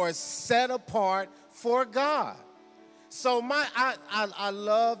separated or set apart for God. So I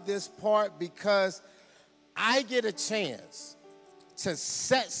love this part because I get a chance to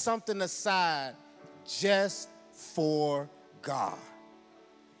set something aside just for God.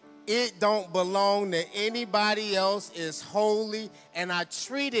 It don't belong to anybody else. It's holy, and I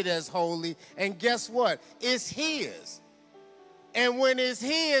treat it as holy. And guess what? It's his. And when it's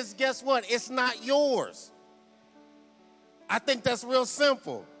his, guess what? It's not yours. I think that's real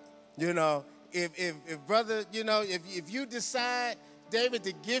simple. You know, if brother, you know, if you decide, David,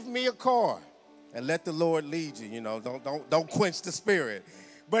 to give me a car and let the Lord lead you, you know, don't quench the spirit.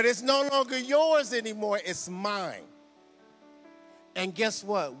 But it's no longer yours anymore. It's mine. And guess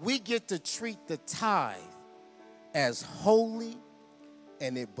what? We get to treat the tithe as holy,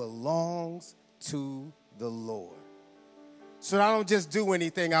 and it belongs to the Lord. So I don't just do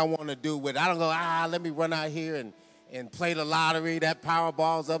anything I want to do with it. I don't go, let me run out here and play the lottery. That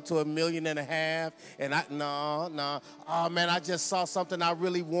Powerball's up to $1.5 million. And no. Oh, man, I just saw something I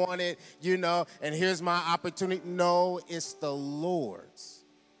really wanted, you know, and here's my opportunity. No, it's the Lord's.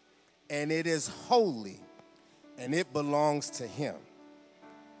 And it is holy, and it belongs to him.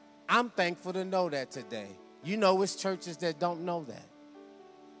 I'm thankful to know that today. You know, it's churches that don't know that.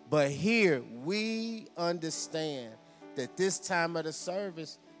 But here, we understand that this time of the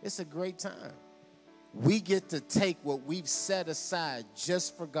service, it's a great time. We get to take what we've set aside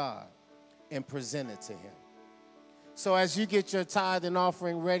just for God and present it to him. So as you get your tithe and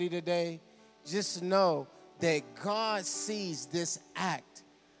offering ready today, just know that God sees this act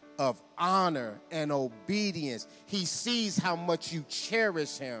of honor and obedience. He sees how much you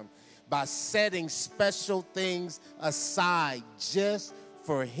cherish him by setting special things aside just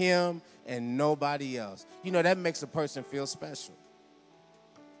for him and nobody else. You know, that makes a person feel special.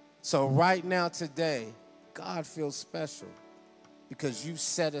 So right now, today, God feels special because you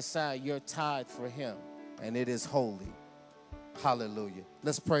set aside your tithe for him, and it is holy. Hallelujah.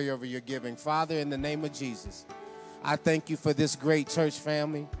 Let's pray over your giving. Father, in the name of Jesus, I thank you for this great church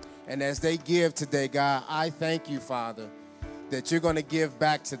family. And as they give today, God, I thank you, Father, that you're going to give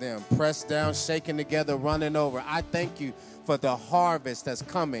back to them, pressed down, shaken together, running over. I thank you for the harvest that's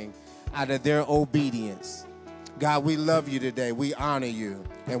coming out of their obedience. God, we love you today. We honor you,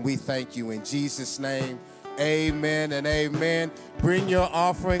 and we thank you. In Jesus' name, amen and amen. Bring your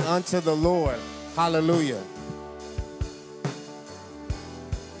offering unto the Lord. Hallelujah.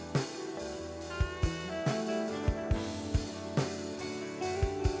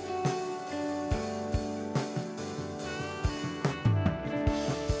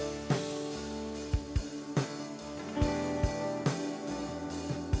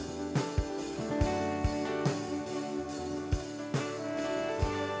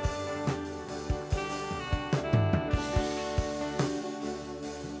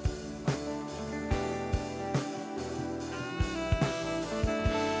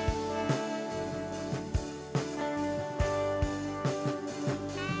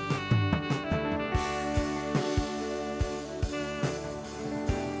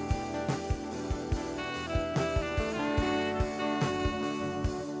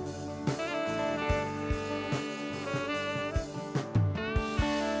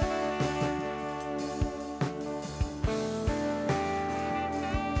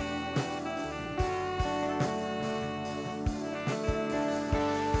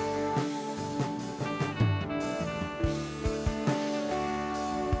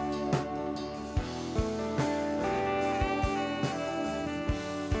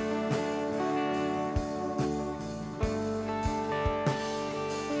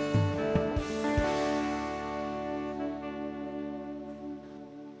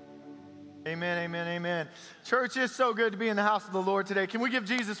 Amen, amen, amen. Church, it's so good to be in the house of the Lord today. Can we give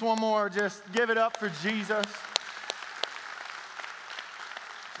Jesus one more? Just give it up for Jesus.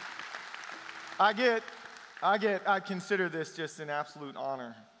 I consider this just an absolute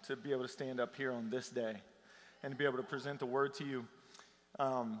honor to be able to stand up here on this day and to be able to present the word to you.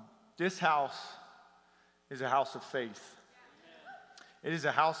 This house is a house of faith. It is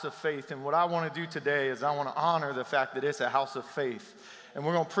a house of faith, and what I want to do today is I want to honor the fact that it's a house of faith. And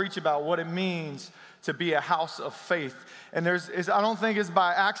we're going to preach about what it means to be a house of faith. And I don't think it's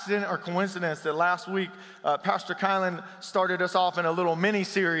by accident or coincidence that last week Pastor Kylan started us off in a little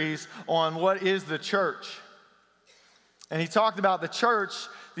mini-series on what is the church. And he talked about the church,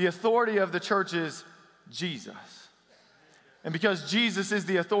 the authority of the church is Jesus. And because Jesus is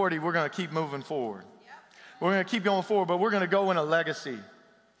the authority, we're going to keep moving forward. We're going to keep going forward, but we're going to go in a legacy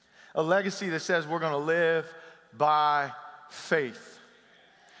that says we're going to live by faith.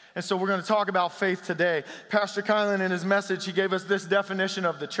 And so we're going to talk about faith today. Pastor Kylan, in his message, he gave us this definition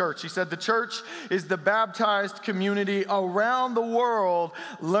of the church. He said, the church is the baptized community around the world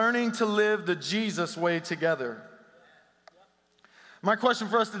learning to live the Jesus way together. My question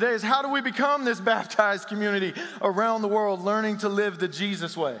for us today is, how do we become this baptized community around the world learning to live the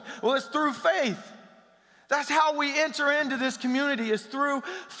Jesus way? Well, it's through faith. That's how we enter into this community, is through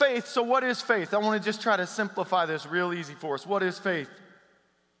faith. So what is faith? I want to just try to simplify this real easy for us. What is faith?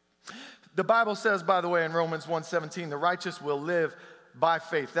 The Bible says, by the way, in Romans 1:17, the righteous will live by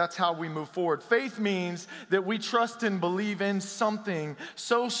faith. That's how we move forward. Faith means that we trust and believe in something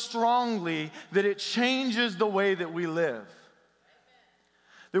so strongly that it changes the way that we live.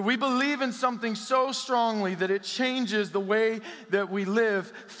 That we believe in something so strongly that it changes the way that we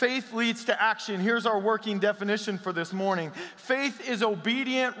live. Faith leads to action. Here's our working definition for this morning. Faith is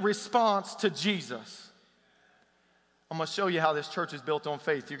obedient response to Jesus. I'm going to show you how this church is built on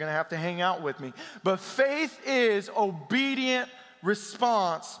faith. You're going to have to hang out with me. But faith is obedient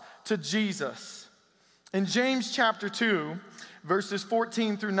response to Jesus. In James chapter 2, verses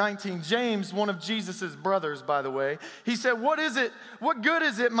 14 through 19, James, one of Jesus' brothers, by the way, he said, what good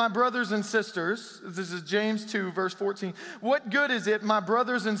is it, my brothers and sisters? This is James 2, verse 14. What good is it, my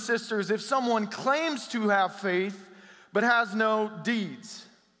brothers and sisters, if someone claims to have faith but has no deeds?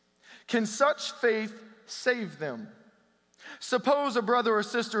 Can such faith save them? Suppose a brother or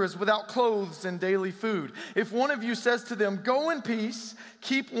sister is without clothes and daily food. If one of you says to them, go in peace,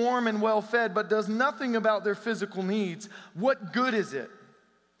 keep warm and well fed, but does nothing about their physical needs, what good is it?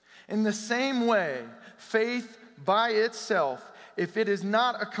 In the same way, faith by itself, if it is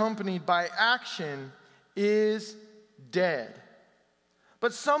not accompanied by action, is dead.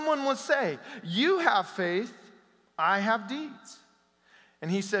 But someone will say, you have faith, I have deeds. And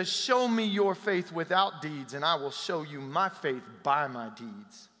he says, show me your faith without deeds, and I will show you my faith by my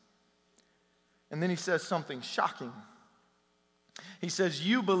deeds. And then he says something shocking. He says,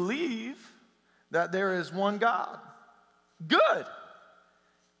 you believe that there is one God. Good.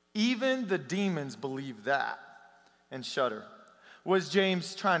 Even the demons believe that and shudder. Was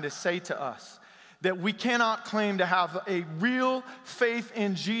James trying to say to us? That we cannot claim to have a real faith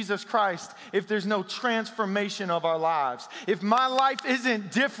in Jesus Christ if there's no transformation of our lives. If my life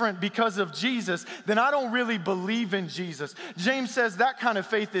isn't different because of Jesus, then I don't really believe in Jesus. James says that kind of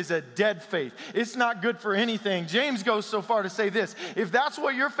faith is a dead faith. It's not good for anything. James goes so far to say this: if that's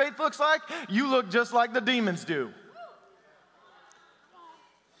what your faith looks like, you look just like the demons do.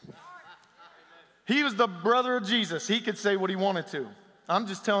 He was the brother of Jesus. He could say what he wanted to. I'm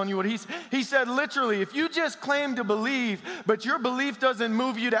just telling you what he said literally. If you just claim to believe, but your belief doesn't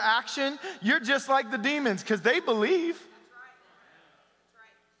move you to action, you're just like the demons because they believe.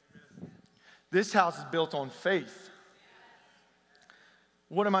 This house is built on faith.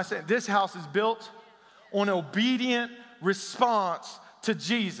 What am I saying? This house is built on obedient response to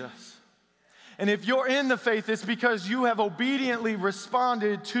Jesus. And if you're in the faith, it's because you have obediently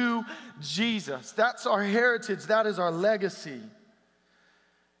responded to Jesus. That's our heritage. That is our legacy.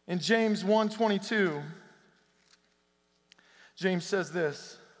 In James 1:22, James says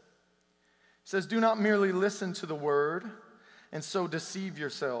this. He says, do not merely listen to the word and so deceive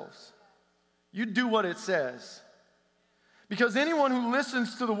yourselves. You do what it says. Because anyone who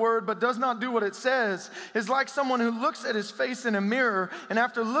listens to the word but does not do what it says is like someone who looks at his face in a mirror, and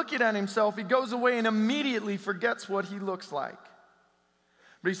after looking at himself, he goes away and immediately forgets what he looks like.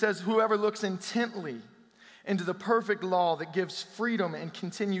 But he says, whoever looks intently into the perfect law that gives freedom and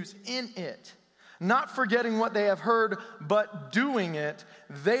continues in it, not forgetting what they have heard, but doing it,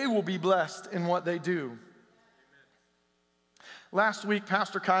 they will be blessed in what they do. Last week,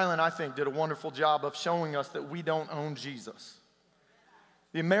 Pastor Kylan, I think, did a wonderful job of showing us that we don't own Jesus.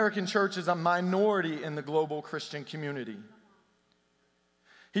 The American church is a minority in the global Christian community.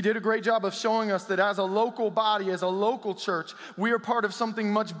 He did a great job of showing us that as a local body, as a local church, we are part of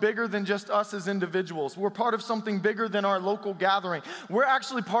something much bigger than just us as individuals. We're part of something bigger than our local gathering. We're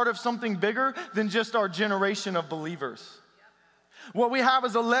actually part of something bigger than just our generation of believers. What we have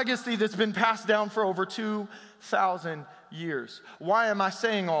is a legacy that's been passed down for over 2,000 years. Why am I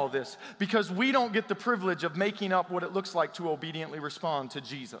saying all this? Because we don't get the privilege of making up what it looks like to obediently respond to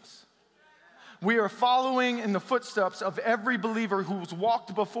Jesus. We are following in the footsteps of every believer who's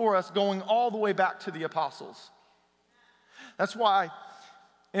walked before us, going all the way back to the apostles. That's why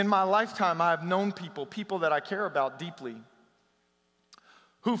in my lifetime I have known people that I care about deeply,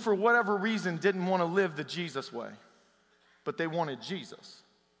 who for whatever reason didn't want to live the Jesus way, but they wanted Jesus.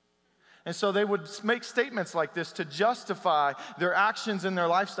 And so they would make statements like this to justify their actions and their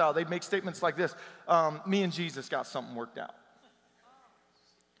lifestyle. They'd make statements like this, me and Jesus got something worked out.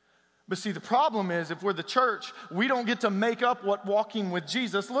 But see, the problem is if we're the church, we don't get to make up what walking with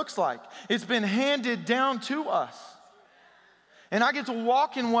Jesus looks like. It's been handed down to us. And I get to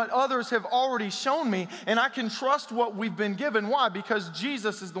walk in what others have already shown me, and I can trust what we've been given. Why? Because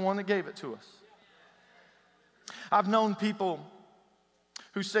Jesus is the one that gave it to us. I've known people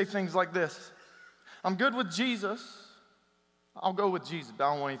who say things like this: I'm good with Jesus. I'll go with Jesus, but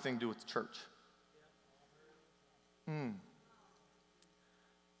I don't want anything to do with the church.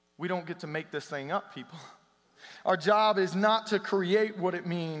 We don't get to make this thing up, people. Our job is not to create what it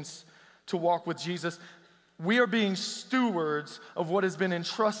means to walk with Jesus. We are being stewards of what has been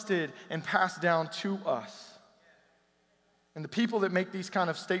entrusted and passed down to us. And the people that make these kind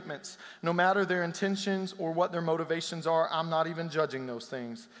of statements, no matter their intentions or what their motivations are, I'm not even judging those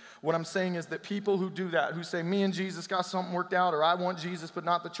things. What I'm saying is that people who do that, who say, me and Jesus got something worked out, or I want Jesus but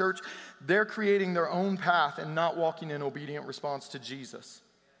not the church, they're creating their own path and not walking in obedient response to Jesus.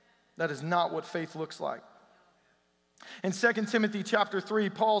 That is not what faith looks like. In 2 Timothy chapter 3,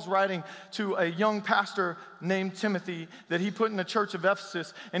 Paul's writing to a young pastor named Timothy that he put in the church of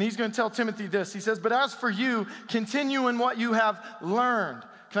Ephesus, and he's going to tell Timothy this. He says, but as for you, continue in what you have learned.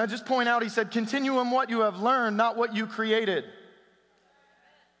 Can I just point out, he said, continue in what you have learned, not what you created.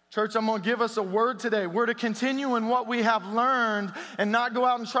 Church, I'm going to give us a word today. We're to continue in what we have learned and not go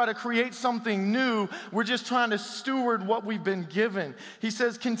out and try to create something new. We're just trying to steward what we've been given. He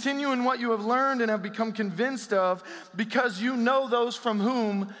says, continue in what you have learned and have become convinced of, because you know those from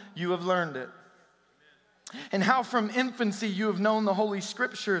whom you have learned it. And how from infancy you have known the Holy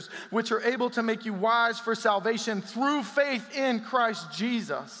Scriptures, which are able to make you wise for salvation through faith in Christ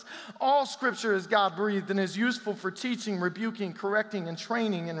Jesus. All Scripture is God-breathed and is useful for teaching, rebuking, correcting, and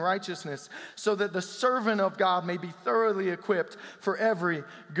training in righteousness, so that the servant of God may be thoroughly equipped for every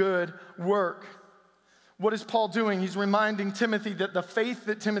good work. What is Paul doing? He's reminding Timothy that the faith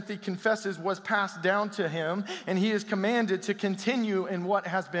that Timothy confesses was passed down to him, and he is commanded to continue in what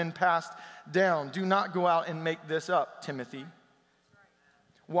has been passed down. Do not go out and make this up, Timothy.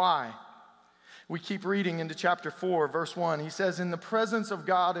 Why? We keep reading into chapter 4, verse 1. He says, in the presence of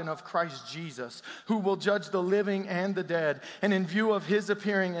God and of Christ Jesus, who will judge the living and the dead, and in view of his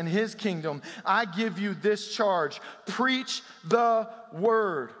appearing in his kingdom, I give you this charge. Preach the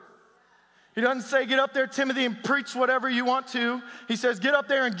word. He doesn't say, get up there, Timothy, and preach whatever you want to. He says, get up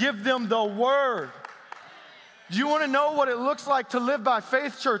there and give them the word. Do you want to know what it looks like to live by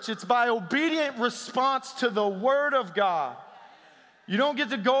faith, church? It's by obedient response to the word of God. You don't get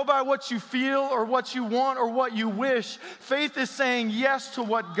to go by what you feel or what you want or what you wish. Faith is saying yes to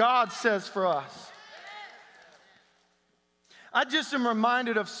what God says for us. I just am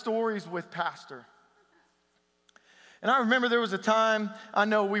reminded of stories with Pastor. And I remember there was a time, I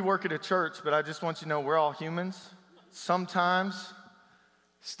know we work at a church, but I just want you to know we're all humans. Sometimes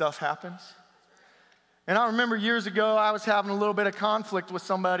stuff happens. And I remember years ago, I was having a little bit of conflict with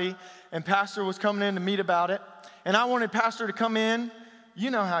somebody, and Pastor was coming in to meet about it. And I wanted Pastor to come in.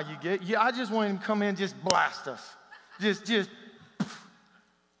 You know how you get. Yeah, I just wanted him to come in and just blast us. Just.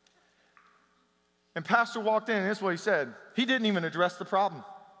 And Pastor walked in, and this is what he said. He didn't even address the problem.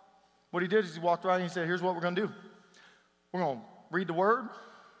 What he did is he walked right in and he said, here's what we're going to do. We're going to read the word,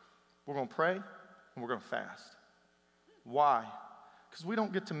 we're going to pray, and we're going to fast. Why? Because we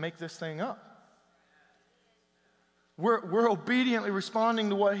don't get to make this thing up. We're obediently responding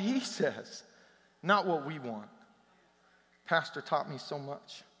to what he says, not what we want. Pastor taught me so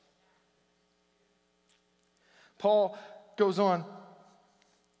much. Paul goes on.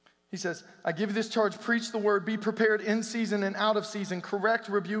 He says, I give you this charge, preach the word, be prepared in season and out of season, correct,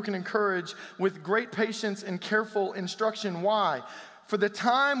 rebuke, and encourage with great patience and careful instruction. Why? For the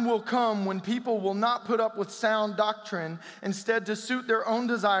time will come when people will not put up with sound doctrine. Instead, to suit their own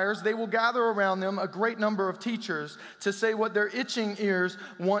desires, they will gather around them a great number of teachers to say what their itching ears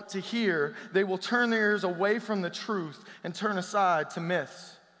want to hear. They will turn their ears away from the truth and turn aside to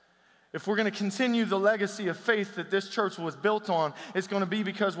myths. If we're going to continue the legacy of faith that this church was built on, it's going to be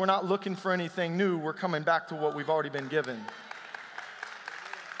because we're not looking for anything new. We're coming back to what we've already been given.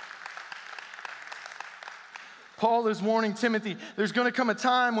 Paul is warning Timothy, there's going to come a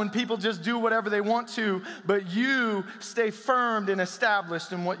time when people just do whatever they want to, but you stay firm and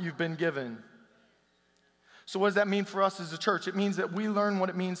established in what you've been given. So what does that mean for us as a church? It means that we learn what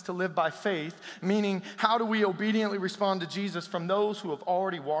it means to live by faith, meaning how do we obediently respond to Jesus from those who have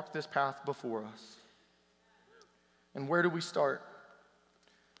already walked this path before us? And where do we start?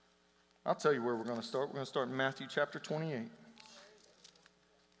 I'll tell you where we're going to start. We're going to start in Matthew chapter 28.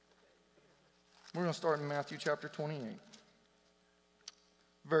 We're going to start in Matthew chapter 28,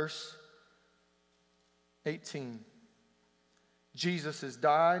 verse 18. Jesus has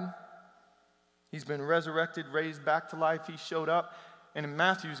died. He's been resurrected, raised back to life. He showed up. And in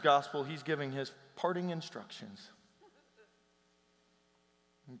Matthew's gospel, he's giving his parting instructions.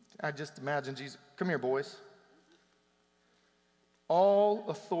 I just imagine Jesus. Come here, boys. All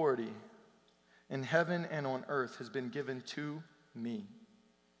authority in heaven and on earth has been given to me.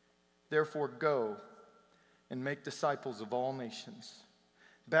 Therefore, go and make disciples of all nations,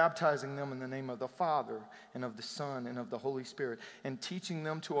 baptizing them in the name of the Father and of the Son and of the Holy Spirit, and teaching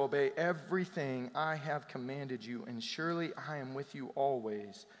them to obey everything I have commanded you. And surely I am with you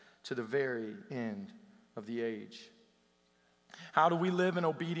always to the very end of the age. How do we live in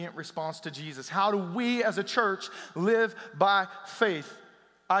obedient response to Jesus? How do we as a church live by faith?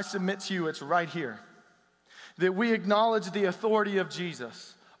 I submit to you, it's right here. That we acknowledge the authority of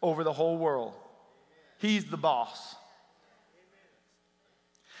Jesus over the whole world. He's the boss.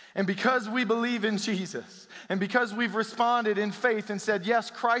 And because we believe in Jesus, and because we've responded in faith and said, yes,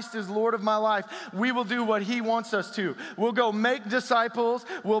 Christ is Lord of my life, we will do what he wants us to. We'll go make disciples,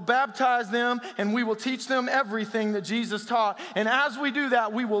 we'll baptize them, and we will teach them everything that Jesus taught. And as we do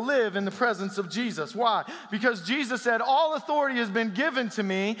that, we will live in the presence of Jesus. Why? Because Jesus said, all authority has been given to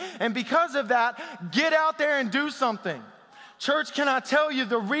me, and because of that, get out there and do something. Church, can I tell you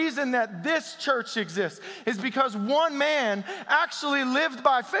the reason that this church exists is because one man actually lived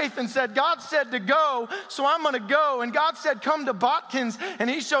by faith and said, God said to go, so I'm going to go. And God said, come to Botkins. And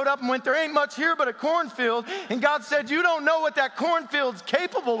he showed up and went, there ain't much here but a cornfield. And God said, you don't know what that cornfield's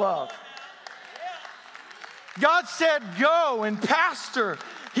capable of. God said, go. And pastor,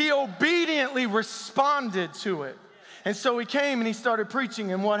 he obediently responded to it. And so he came and he started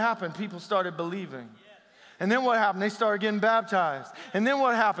preaching. And what happened? People started believing. And then what happened? They started getting baptized. And then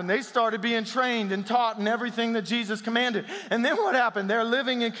what happened? They started being trained and taught in everything that Jesus commanded. And then what happened? They're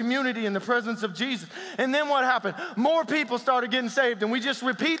living in community in the presence of Jesus. And then what happened? More people started getting saved. And we just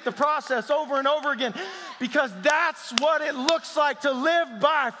repeat the process over and over again because that's what it looks like to live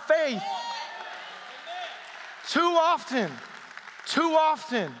by faith. Too often,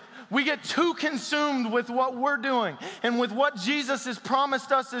 we get too consumed with what we're doing and with what Jesus has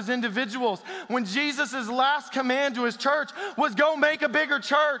promised us as individuals. When Jesus' last command to his church was go make a bigger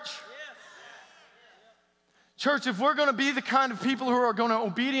church. Church, if we're going to be the kind of people who are going to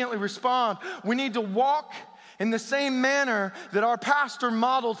obediently respond, we need to walk in the same manner that our pastor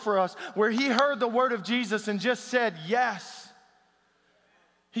modeled for us, where he heard the word of Jesus and just said yes.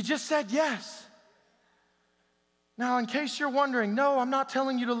 He just said yes. Now, in case you're wondering, no, I'm not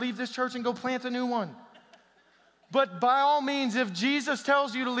telling you to leave this church and go plant a new one. But by all means, if Jesus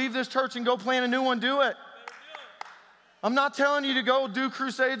tells you to leave this church and go plant a new one, do it. I'm not telling you to go do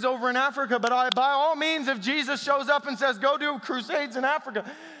crusades over in Africa, but by all means, if Jesus shows up and says, go do crusades in Africa,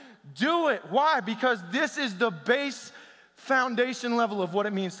 do it. Why? Because this is the base foundation level of what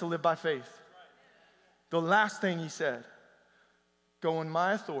it means to live by faith. The last thing he said, go in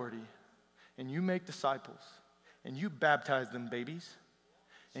my authority and you make disciples. And you baptize them babies,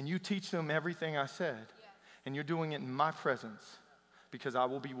 and you teach them everything I said, and you're doing it in my presence because I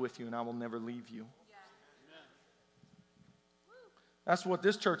will be with you and I will never leave you. That's what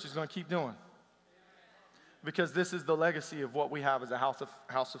this church is going to keep doing because this is the legacy of what we have as a house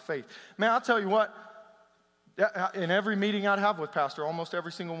of faith. Man, I'll tell you what, in every meeting I'd have with Pastor, almost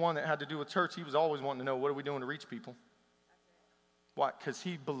every single one that had to do with church, he was always wanting to know, what are we doing to reach people? Why? Because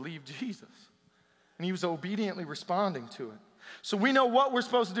he believed Jesus. And he was obediently responding to it. So we know what we're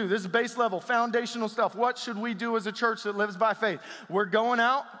supposed to do. This is base level, foundational stuff. What should we do as a church that lives by faith? We're going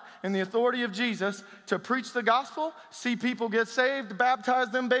out in the authority of Jesus to preach the gospel, see people get saved,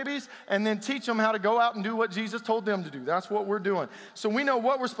 baptize them babies, and then teach them how to go out and do what Jesus told them to do. That's what we're doing. So we know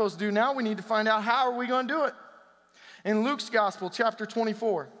what we're supposed to do. Now we need to find out how are we going to do it. In Luke's gospel, chapter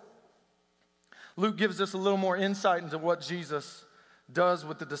 24, Luke gives us a little more insight into what Jesus does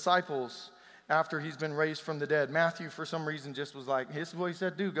with the disciples after he's been raised from the dead. Matthew, for some reason, just was like, this is what he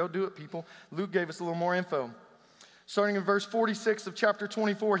said, go do it, people. Luke gave us a little more info. Starting in verse 46 of chapter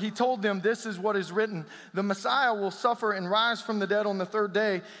 24, he told them, this is what is written. The Messiah will suffer and rise from the dead on the third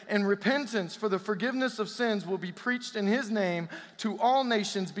day, and repentance for the forgiveness of sins will be preached in his name to all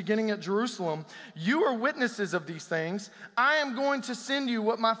nations, beginning at Jerusalem. You are witnesses of these things. I am going to send you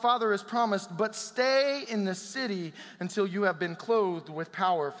what my Father has promised, but stay in the city until you have been clothed with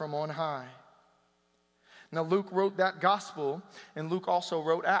power from on high. Now, Luke wrote that gospel, and Luke also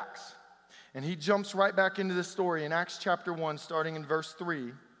wrote Acts. And he jumps right back into the story in Acts chapter 1, starting in verse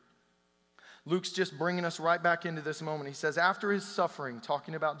 3. Luke's just bringing us right back into this moment. He says, after his suffering,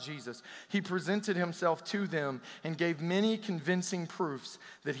 talking about Jesus, he presented himself to them and gave many convincing proofs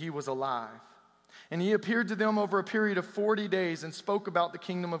that he was alive. And he appeared to them over a period of 40 days and spoke about the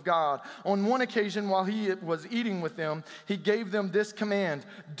kingdom of God. On one occasion, while he was eating with them, he gave them this command: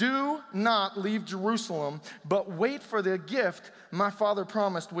 do not leave Jerusalem, but wait for the gift my Father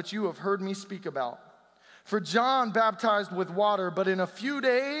promised, which you have heard me speak about. For John baptized with water, but in a few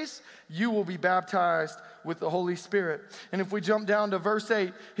days you will be baptized with the Holy Spirit. And if we jump down to verse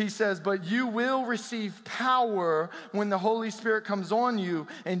 8, he says, but you will receive power when the Holy Spirit comes on you,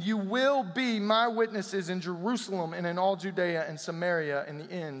 and you will be my witnesses in Jerusalem and in all Judea and Samaria and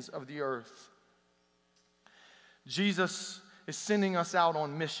the ends of the earth. Jesus is sending us out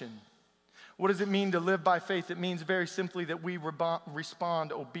on mission. What does it mean to live by faith? It means very simply that we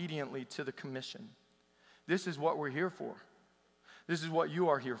respond obediently to the commission. This is what we're here for. This is what you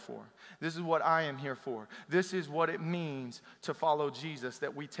are here for. This is what I am here for. This is what it means to follow Jesus,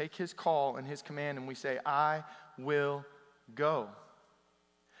 that we take his call and his command and we say, I will go.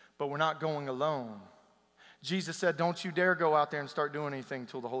 But we're not going alone. Jesus said, don't you dare go out there and start doing anything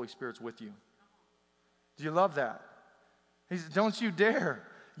until the Holy Spirit's with you. Do you love that? He said, don't you dare.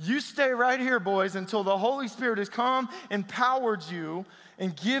 You stay right here, boys, until the Holy Spirit has come, empowered you,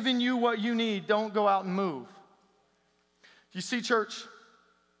 and given you what you need. Don't go out and move. You see, church,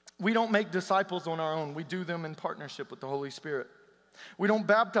 we don't make disciples on our own. We do them in partnership with the Holy Spirit. We don't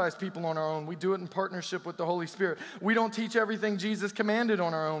baptize people on our own. We do it in partnership with the Holy Spirit. We don't teach everything Jesus commanded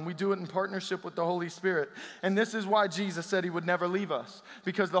on our own. We do it in partnership with the Holy Spirit. And this is why Jesus said he would never leave us,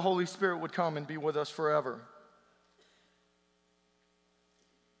 because the Holy Spirit would come and be with us forever.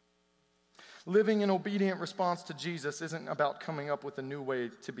 Living in obedient response to Jesus isn't about coming up with a new way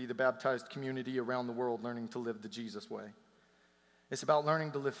to be the baptized community around the world learning to live the Jesus way. It's about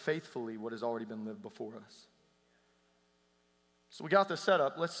learning to live faithfully what has already been lived before us. So we got this set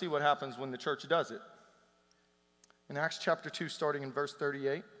up. Let's see what happens when the church does it. In Acts chapter 2, starting in verse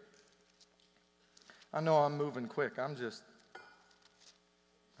 38. I know I'm moving quick. I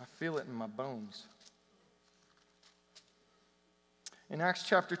feel it in my bones. In Acts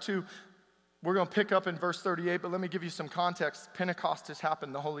chapter 2, we're going to pick up in verse 38, but let me give you some context. Pentecost has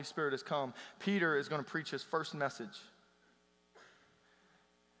happened. The Holy Spirit has come. Peter is going to preach his first message.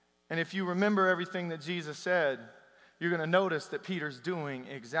 And if you remember everything that Jesus said, you're going to notice that Peter's doing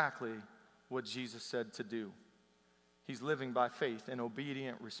exactly what Jesus said to do. He's living by faith in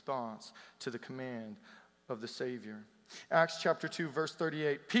obedient response to the command of the Savior. Acts chapter 2, verse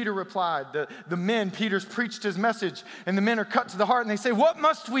 38. Peter replied, Peter's preached his message, and the men are cut to the heart, and they say, what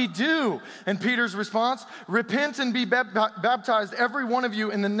must we do? And Peter's response, repent and be baptized, every one of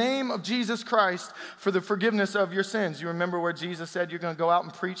you, in the name of Jesus Christ for the forgiveness of your sins. You remember where Jesus said, you're going to go out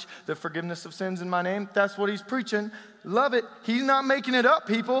and preach the forgiveness of sins in my name? That's what he's preaching. Love it. He's not making it up,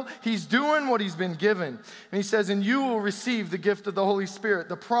 people. He's doing what he's been given. And he says, and you will receive the gift of the Holy Spirit.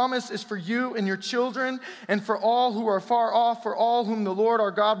 The promise is for you and your children and for all who are far off, for all whom the Lord our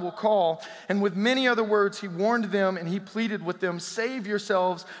God will call. And with many other words, he warned them and he pleaded with them, save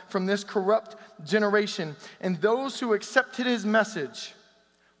yourselves from this corrupt generation. And those who accepted his message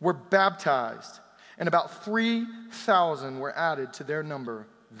were baptized. And about 3,000 were added to their number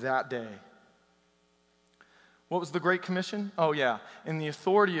that day. What was the Great Commission? Oh yeah, in the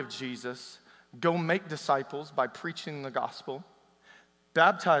authority of Jesus, go make disciples by preaching the gospel,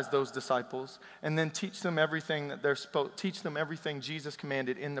 baptize those disciples, and then teach them everything that teach them everything Jesus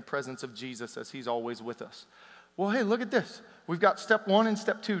commanded in the presence of Jesus as he's always with us. Well, hey, look at this. We've got step 1 and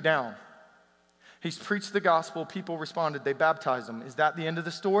step 2 down. He's preached the gospel, people responded, they baptized them. Is that the end of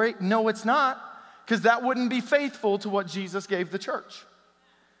the story? No, it's not, because that wouldn't be faithful to what Jesus gave the church.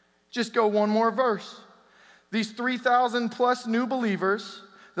 Just go one more verse. These 3,000 plus new believers,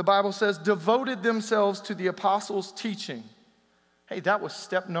 the Bible says, devoted themselves to the apostles' teaching. Hey, that was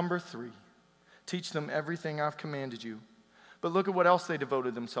step number 3. Teach them everything I've commanded you. But look at what else they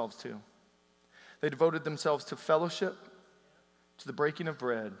devoted themselves to. They devoted themselves to fellowship, to the breaking of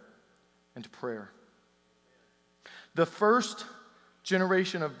bread, and to prayer. The first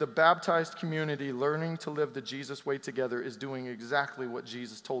generation of the baptized community learning to live the Jesus way together is doing exactly what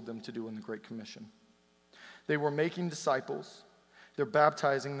Jesus told them to do in the Great Commission. They were making disciples. They're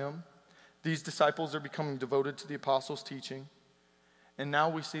baptizing them. These disciples are becoming devoted to the apostles' teaching. And now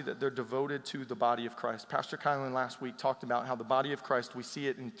we see that they're devoted to the body of Christ. Pastor Kylan last week talked about how the body of Christ, we see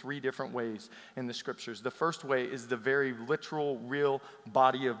it in 3 different ways in the scriptures. The first way is the very literal, real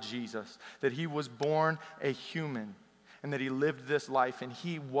body of Jesus. That he was born a human and that he lived this life and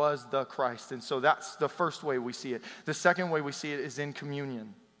he was the Christ. And so that's the first way we see it. The second way we see it is in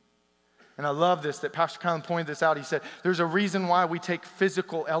communion. And I love this, that Pastor Colin pointed this out. He said, there's a reason why we take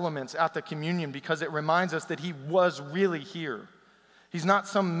physical elements at the communion, because it reminds us that he was really here. He's not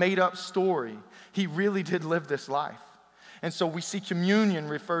some made-up story. He really did live this life. And so we see communion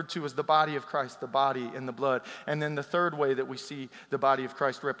referred to as the body of Christ, the body and the blood. And then the third way that we see the body of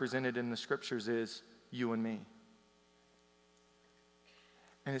Christ represented in the scriptures is you and me.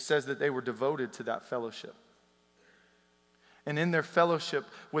 And it says that they were devoted to that fellowship. And in their fellowship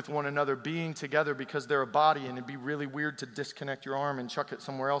with one another, being together because they're a body, and it'd be really weird to disconnect your arm and chuck it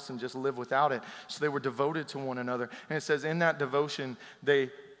somewhere else and just live without it. So they were devoted to one another. And it says in that devotion,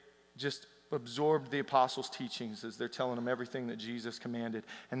 they just absorbed the apostles' teachings as they're telling them everything that Jesus commanded.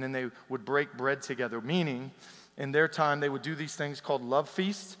 And then they would break bread together, meaning in their time they would do these things called love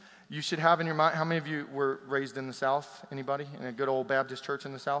feasts. You should have in your mind, how many of you were raised in the South? Anybody? In a good old Baptist church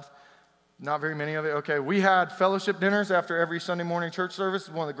in the South? Not very many of it. Okay, we had fellowship dinners after every Sunday morning church service.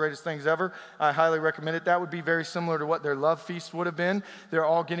 It's one of the greatest things ever. I highly recommend it. That would be very similar to what their love feast would have been. They're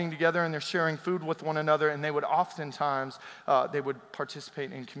all getting together and they're sharing food with one another, and they would oftentimes, they would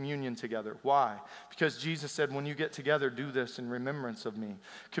participate in communion together. Why? Because Jesus said, when you get together, do this in remembrance of me.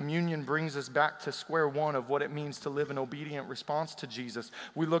 Communion brings us back to square one of what it means to live in obedient response to Jesus.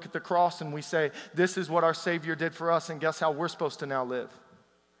 We look at the cross and we say, this is what our Savior did for us, and guess how we're supposed to now live?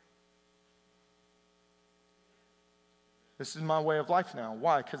 This is my way of life now.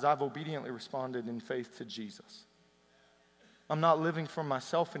 Why? Because I've obediently responded in faith to Jesus. I'm not living for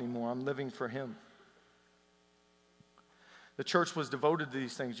myself anymore. I'm living for him. The church was devoted to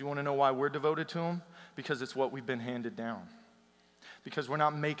these things. You want to know why we're devoted to them? Because it's what we've been handed down. Because we're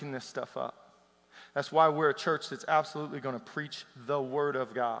not making this stuff up. That's why we're a church that's absolutely going to preach the Word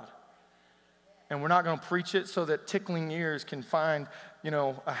of God. And we're not going to preach it so that tickling ears can find,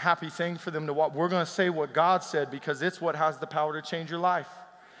 a happy thing for them to watch. We're going to say what God said, because it's what has the power to change your life.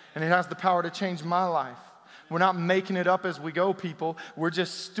 And it has the power to change my life. We're not making it up as we go, people. We're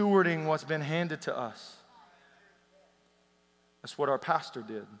just stewarding what's been handed to us. That's what our pastor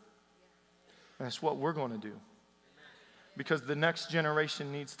did. And that's what we're going to do. Because the next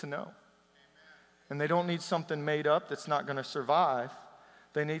generation needs to know. And they don't need something made up that's not going to survive.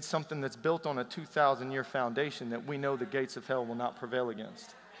 They need something that's built on a 2,000-year foundation that we know the gates of hell will not prevail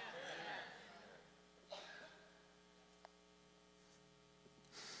against.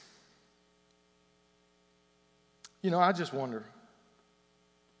 You know, I just wonder.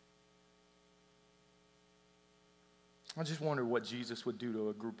 I just wonder what Jesus would do to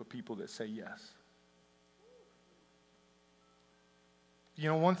a group of people that say yes. You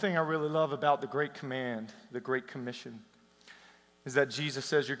know, one thing I really love about the Great Command, the Great Commission, is that Jesus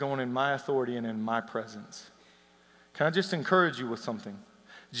says you're going in my authority and in my presence. Can I just encourage you with something?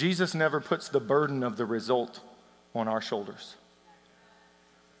 Jesus never puts the burden of the result on our shoulders.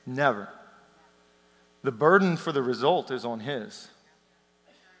 Never. The burden for the result is on his.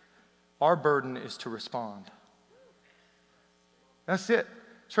 Our burden is to respond. That's it.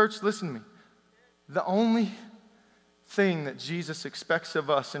 Church, listen to me. The only thing that Jesus expects of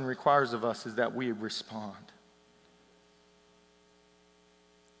us and requires of us is that we respond.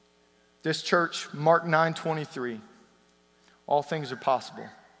 This church, Mark 9:23, all things are possible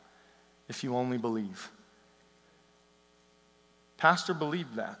if you only believe. Pastor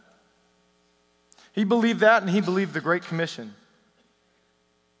believed that. He believed that, and he believed the Great Commission.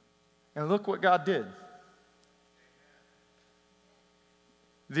 And look what God did.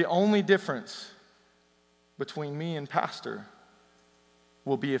 The only difference between me and Pastor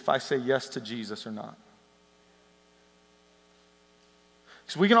will be if I say yes to Jesus or not.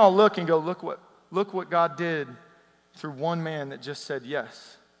 So we can all look and go, look what God did through one man that just said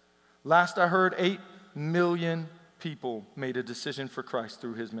yes. Last I heard, 8 million people made a decision for Christ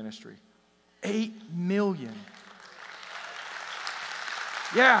through his ministry. 8 million.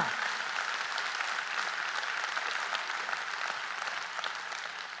 Yeah.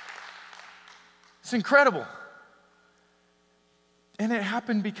 It's incredible. And it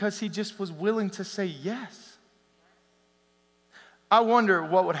happened because he just was willing to say yes. I wonder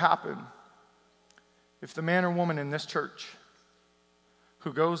what would happen if the man or woman in this church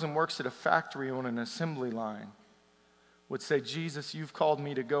who goes and works at a factory on an assembly line would say, Jesus, you've called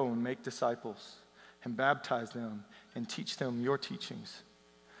me to go and make disciples and baptize them and teach them your teachings.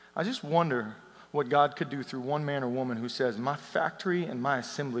 I just wonder what God could do through one man or woman who says, my factory and my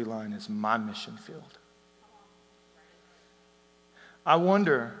assembly line is my mission field. I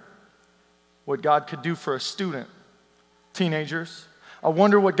wonder what God could do for a student, teenagers. I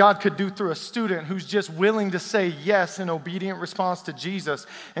wonder what God could do through a student who's just willing to say yes in obedient response to Jesus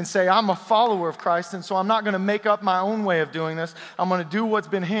and say, I'm a follower of Christ, and so I'm not going to make up my own way of doing this. I'm going to do what's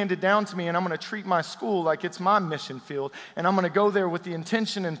been handed down to me, and I'm going to treat my school like it's my mission field, and I'm going to go there with the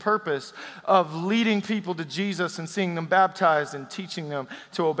intention and purpose of leading people to Jesus and seeing them baptized and teaching them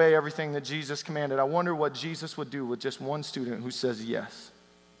to obey everything that Jesus commanded. I wonder what Jesus would do with just one student who says yes.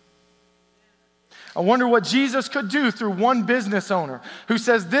 I wonder what Jesus could do through one business owner who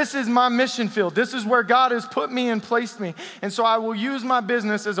says, this is my mission field. This is where God has put me and placed me. And so I will use my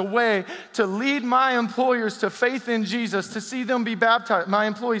business as a way to lead my employers to faith in Jesus, to see them be baptized, my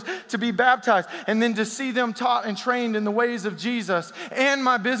employees to be baptized, and then to see them taught and trained in the ways of Jesus, and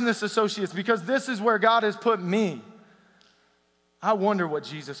my business associates, because this is where God has put me. I wonder what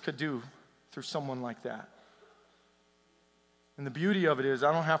Jesus could do through someone like that. And the beauty of it is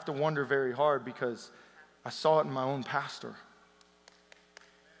I don't have to wonder very hard because I saw it in my own pastor.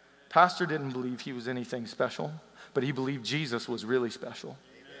 Pastor didn't believe he was anything special, but he believed Jesus was really special.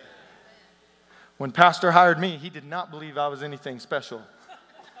 When Pastor hired me, he did not believe I was anything special.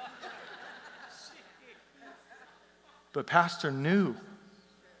 But Pastor knew.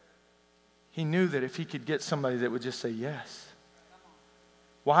 He knew that if he could get somebody that would just say yes.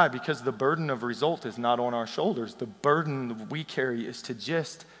 Why? Because the burden of result is not on our shoulders. The burden that we carry is to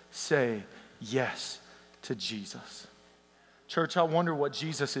just say yes to Jesus. Church, I wonder what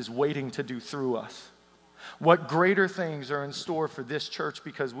Jesus is waiting to do through us. What greater things are in store for this church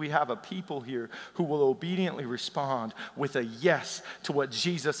because we have a people here who will obediently respond with a yes to what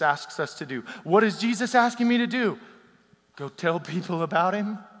Jesus asks us to do. What is Jesus asking me to do? Go tell people about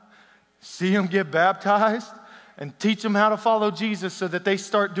him, see them get baptized, and teach them how to follow Jesus so that they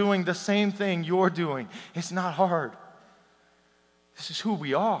start doing the same thing you're doing. It's not hard. This is who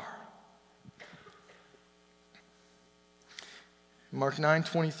we are. Mark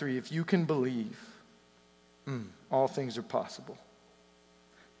 9:23, if you can believe, all things are possible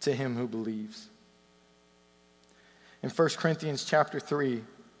to him who believes. In 1 Corinthians chapter 3,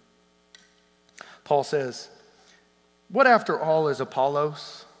 Paul says, What after all is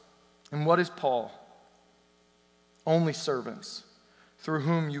Apollos? And what is Paul? Only servants, through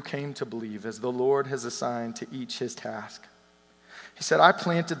whom you came to believe, as the Lord has assigned to each his task. He said, I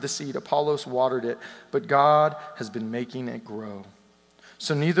planted the seed, Apollos watered it, but God has been making it grow.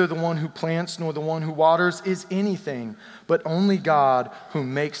 So neither the one who plants nor the one who waters is anything, but only God who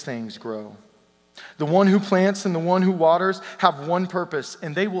makes things grow. The one who plants and the one who waters have one purpose,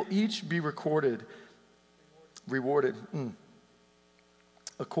 and they will each be rewarded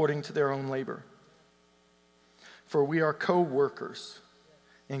according to their own labor. For we are co-workers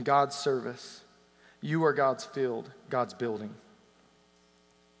in God's service. You are God's field, God's building.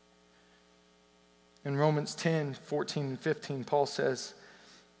 In Romans 10, 14 and 15, Paul says,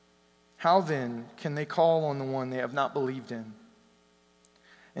 how then can they call on the one they have not believed in?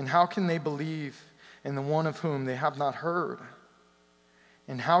 And how can they believe in the one of whom they have not heard?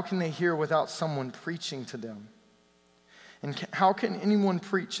 And how can they hear without someone preaching to them? And how can anyone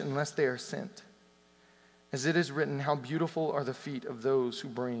preach unless they are sent? As it is written, how beautiful are the feet of those who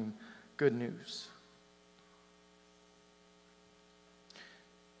bring good news.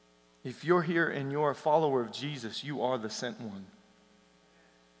 If you're here and you're a follower of Jesus, you are the sent one.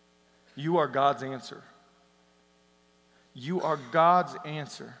 You are God's answer. You are God's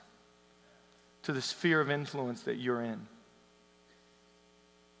answer to the sphere of influence that you're in.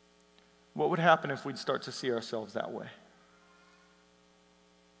 What would happen if we'd start to see ourselves that way?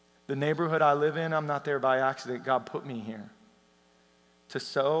 The neighborhood I live in, I'm not there by accident. God put me here to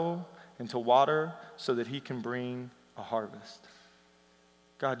sow and to water so that he can bring a harvest.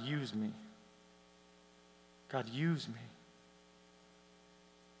 God, use me. God, use me.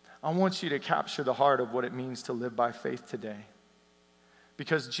 I want you to capture the heart of what it means to live by faith today,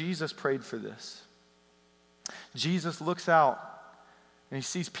 because Jesus prayed for this. Jesus looks out and he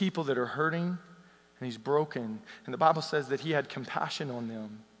sees people that are hurting and he's broken. And the Bible says that he had compassion on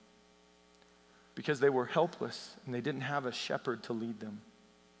them because they were helpless and they didn't have a shepherd to lead them.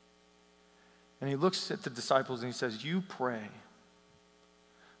 And he looks at the disciples and he says, you pray,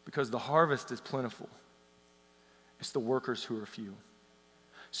 because the harvest is plentiful. It's the workers who are few.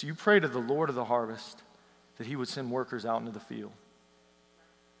 So you pray to the Lord of the harvest that he would send workers out into the field.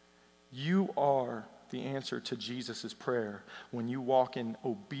 You are the answer to Jesus' prayer when you walk in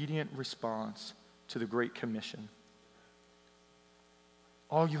obedient response to the Great Commission.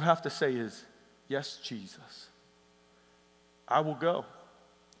 All you have to say is, yes, Jesus, I will go.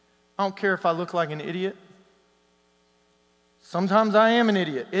 I don't care if I look like an idiot. Sometimes I am an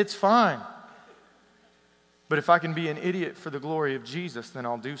idiot. It's fine. But if I can be an idiot for the glory of Jesus, then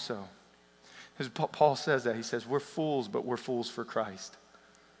I'll do so. As Paul says that, he says, we're fools, but we're fools for Christ.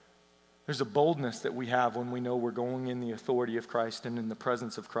 There's a boldness that we have when we know we're going in the authority of Christ and in the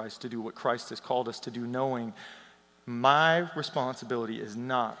presence of Christ to do what Christ has called us to do, knowing my responsibility is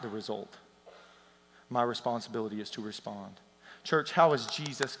not the result. My responsibility is to respond. Church, how is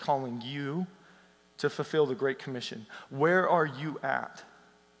Jesus calling you to fulfill the Great Commission? Where are you at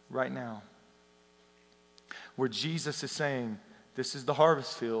right now? Where Jesus is saying, this is the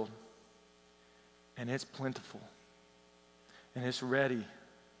harvest field, and it's plentiful, and it's ready.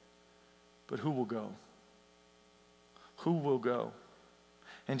 But who will go? Who will go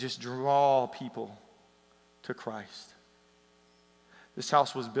and just draw people to Christ? This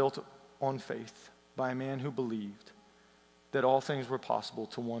house was built on faith by a man who believed that all things were possible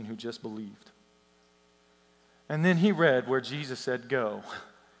to one who just believed. And then he read where Jesus said, go.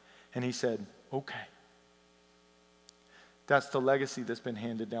 And he said, okay. That's the legacy that's been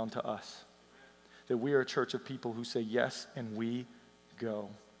handed down to us. That we are a church of people who say yes and we go.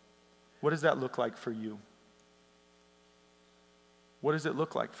 What does that look like for you? What does it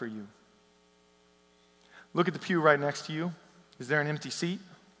look like for you? Look at the pew right next to you. Is there an empty seat?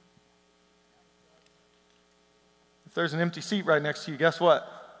 If there's an empty seat right next to you, guess what?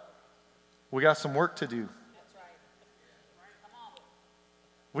 We got some work to do.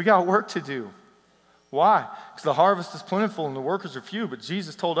 We got work to do. Why? Because the harvest is plentiful and the workers are few, but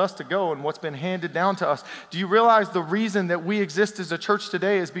Jesus told us to go and what's been handed down to us. Do you realize the reason that we exist as a church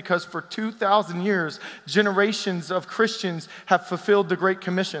today is because for 2,000 years, generations of Christians have fulfilled the Great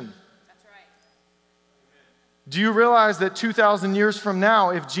Commission? That's right. Do you realize that 2,000 years from now,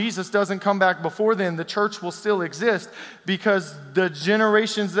 if Jesus doesn't come back before then, the church will still exist because the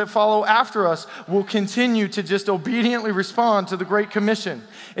generations that follow after us will continue to just obediently respond to the Great Commission.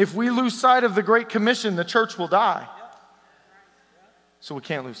 If we lose sight of the Great Commission, the church will die. So we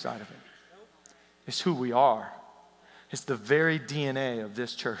can't lose sight of it. It's who we are. It's the very DNA of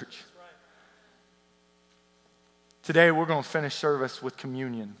this church. Today we're going to finish service with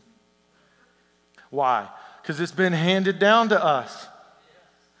communion. Why? Because it's been handed down to us.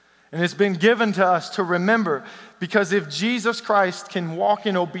 And it's been given to us to remember. Because if Jesus Christ can walk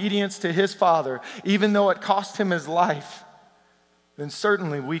in obedience to his Father, even though it cost him his life, then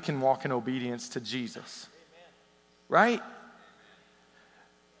certainly we can walk in obedience to Jesus. Right?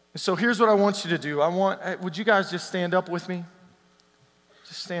 So here's what I want you to do. Would you guys just stand up with me?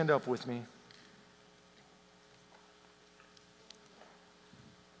 Just stand up with me.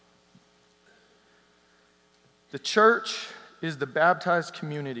 The church is the baptized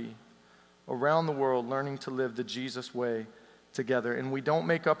community around the world learning to live the Jesus way together. And we don't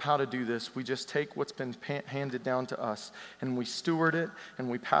make up how to do this. We just take what's been handed down to us and we steward it and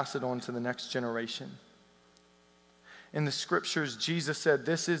we pass it on to the next generation. In the scriptures, Jesus said,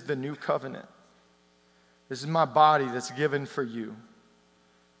 "This is the new covenant. This is my body that's given for you.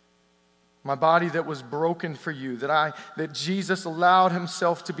 My body that was broken for you, that Jesus allowed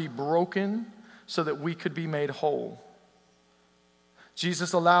himself to be broken so that we could be made whole.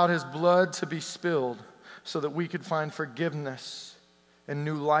 Jesus allowed his blood to be spilled so that we could find forgiveness and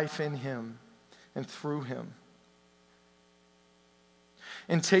new life in him and through him."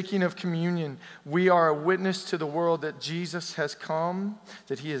 In taking of communion, we are a witness to the world that Jesus has come,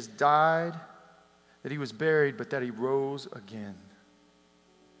 that he has died, that he was buried, but that he rose again.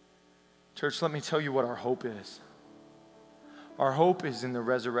 Church, let me tell you what our hope is. Our hope is in the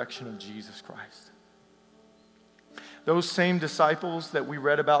resurrection of Jesus Christ. Those same disciples that we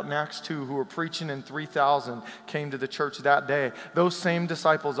read about in Acts 2 who were preaching and 3,000 came to the church that day. Those same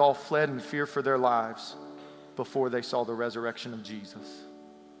disciples all fled in fear for their lives before they saw the resurrection of Jesus.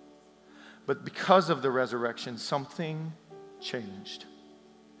 But because of the resurrection, something changed.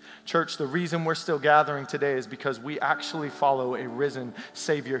 Church, the reason we're still gathering today is because we actually follow a risen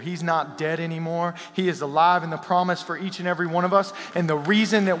Savior. He's not dead anymore. He is alive in the promise for each and every one of us. And the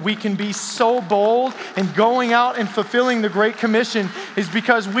reason that we can be so bold in going out and fulfilling the Great Commission is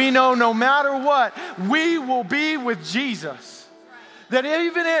because we know no matter what, we will be with Jesus. That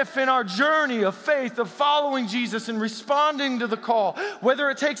even if in our journey of faith, of following Jesus and responding to the call, whether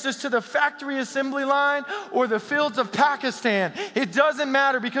it takes us to the factory assembly line or the fields of Pakistan, it doesn't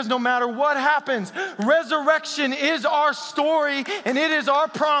matter, because no matter what happens, resurrection is our story and it is our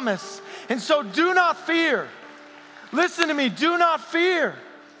promise. And so do not fear. Listen to me, do not fear.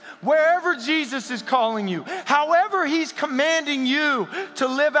 Wherever Jesus is calling you, however he's commanding you to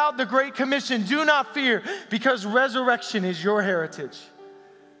live out the Great Commission, do not fear, because resurrection is your heritage.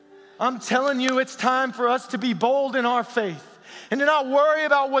 I'm telling you, it's time for us to be bold in our faith and to not worry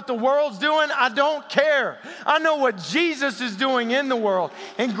about what the world's doing. I don't care. I know what Jesus is doing in the world.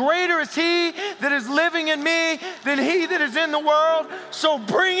 And greater is he that is living in me than he that is in the world. So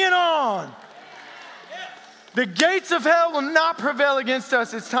bring it on. The gates of hell will not prevail against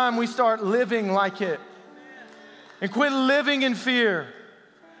us. It's time we start living like it. And quit living in fear,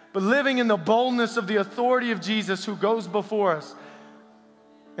 but living in the boldness of the authority of Jesus who goes before us.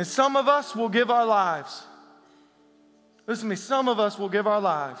 And some of us will give our lives. Listen to me, some of us will give our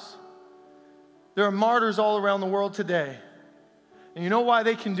lives. There are martyrs all around the world today. And you know why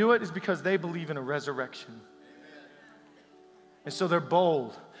they can do it? It's because they believe in a resurrection. And so they're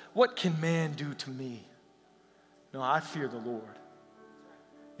bold. What can man do to me? No, I fear the Lord.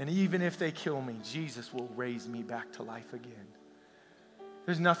 And even if they kill me, Jesus will raise me back to life again.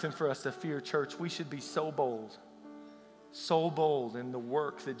 There's nothing for us to fear, church. We should be so bold in the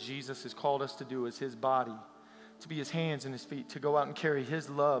work that Jesus has called us to do as his body, to be his hands and his feet, to go out and carry his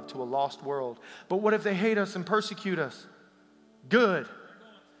love to a lost world. But what if they hate us and persecute us? Good.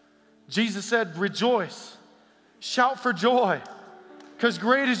 Jesus said, rejoice, shout for joy, because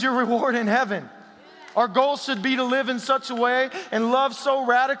great is your reward in heaven. Our goal should be to live in such a way and love so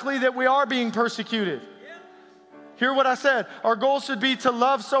radically that we are being persecuted. Hear what I said. Our goal should be to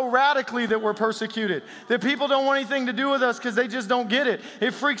love so radically that we're persecuted. That people don't want anything to do with us because they just don't get it.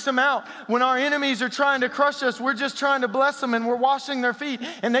 It freaks them out. When our enemies are trying to crush us, we're just trying to bless them and we're washing their feet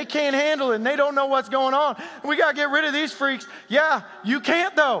and they can't handle it and they don't know what's going on. We got to get rid of these freaks. Yeah, you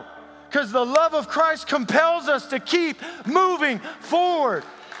can't though, because the love of Christ compels us to keep moving forward.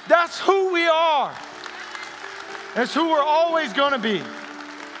 That's who we are. That's who we're always going to be.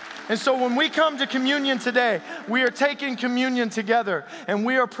 And so when we come to communion today, we are taking communion together and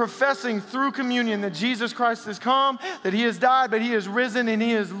we are professing through communion that Jesus Christ has come, that he has died, but he is risen and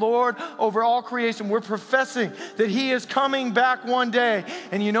he is Lord over all creation. We're professing that he is coming back one day.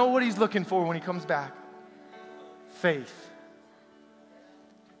 And you know what he's looking for when he comes back? Faith.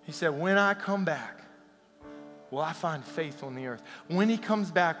 He said, when I come back, will I find faith on the earth? When he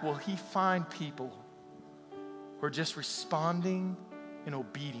comes back, will he find people who are just responding in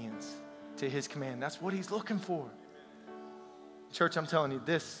obedience to his command. That's what he's looking for. Church, I'm telling you,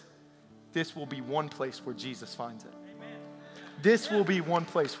 this will be one place where Jesus finds it. This will be one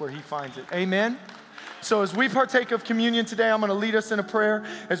place where he finds it. Amen? So as we partake of communion today, I'm going to lead us in a prayer.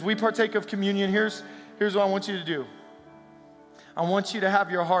 As we partake of communion, here's what I want you to do. I want you to have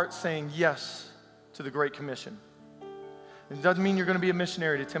your heart saying yes to the Great Commission. It doesn't mean you're going to be a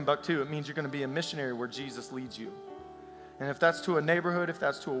missionary to Timbuktu. It means you're going to be a missionary where Jesus leads you. And if that's to a neighborhood, if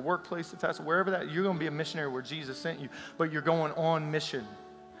that's to a workplace, if that's wherever that, you're going to be a missionary where Jesus sent you. But you're going on mission.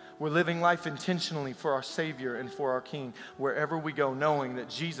 We're living life intentionally for our Savior and for our King, wherever we go, knowing that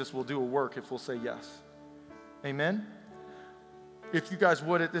Jesus will do a work if we'll say yes. Amen? If you guys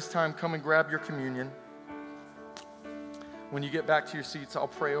would at this time, come and grab your communion. When you get back to your seats, I'll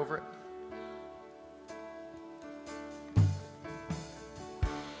pray over it.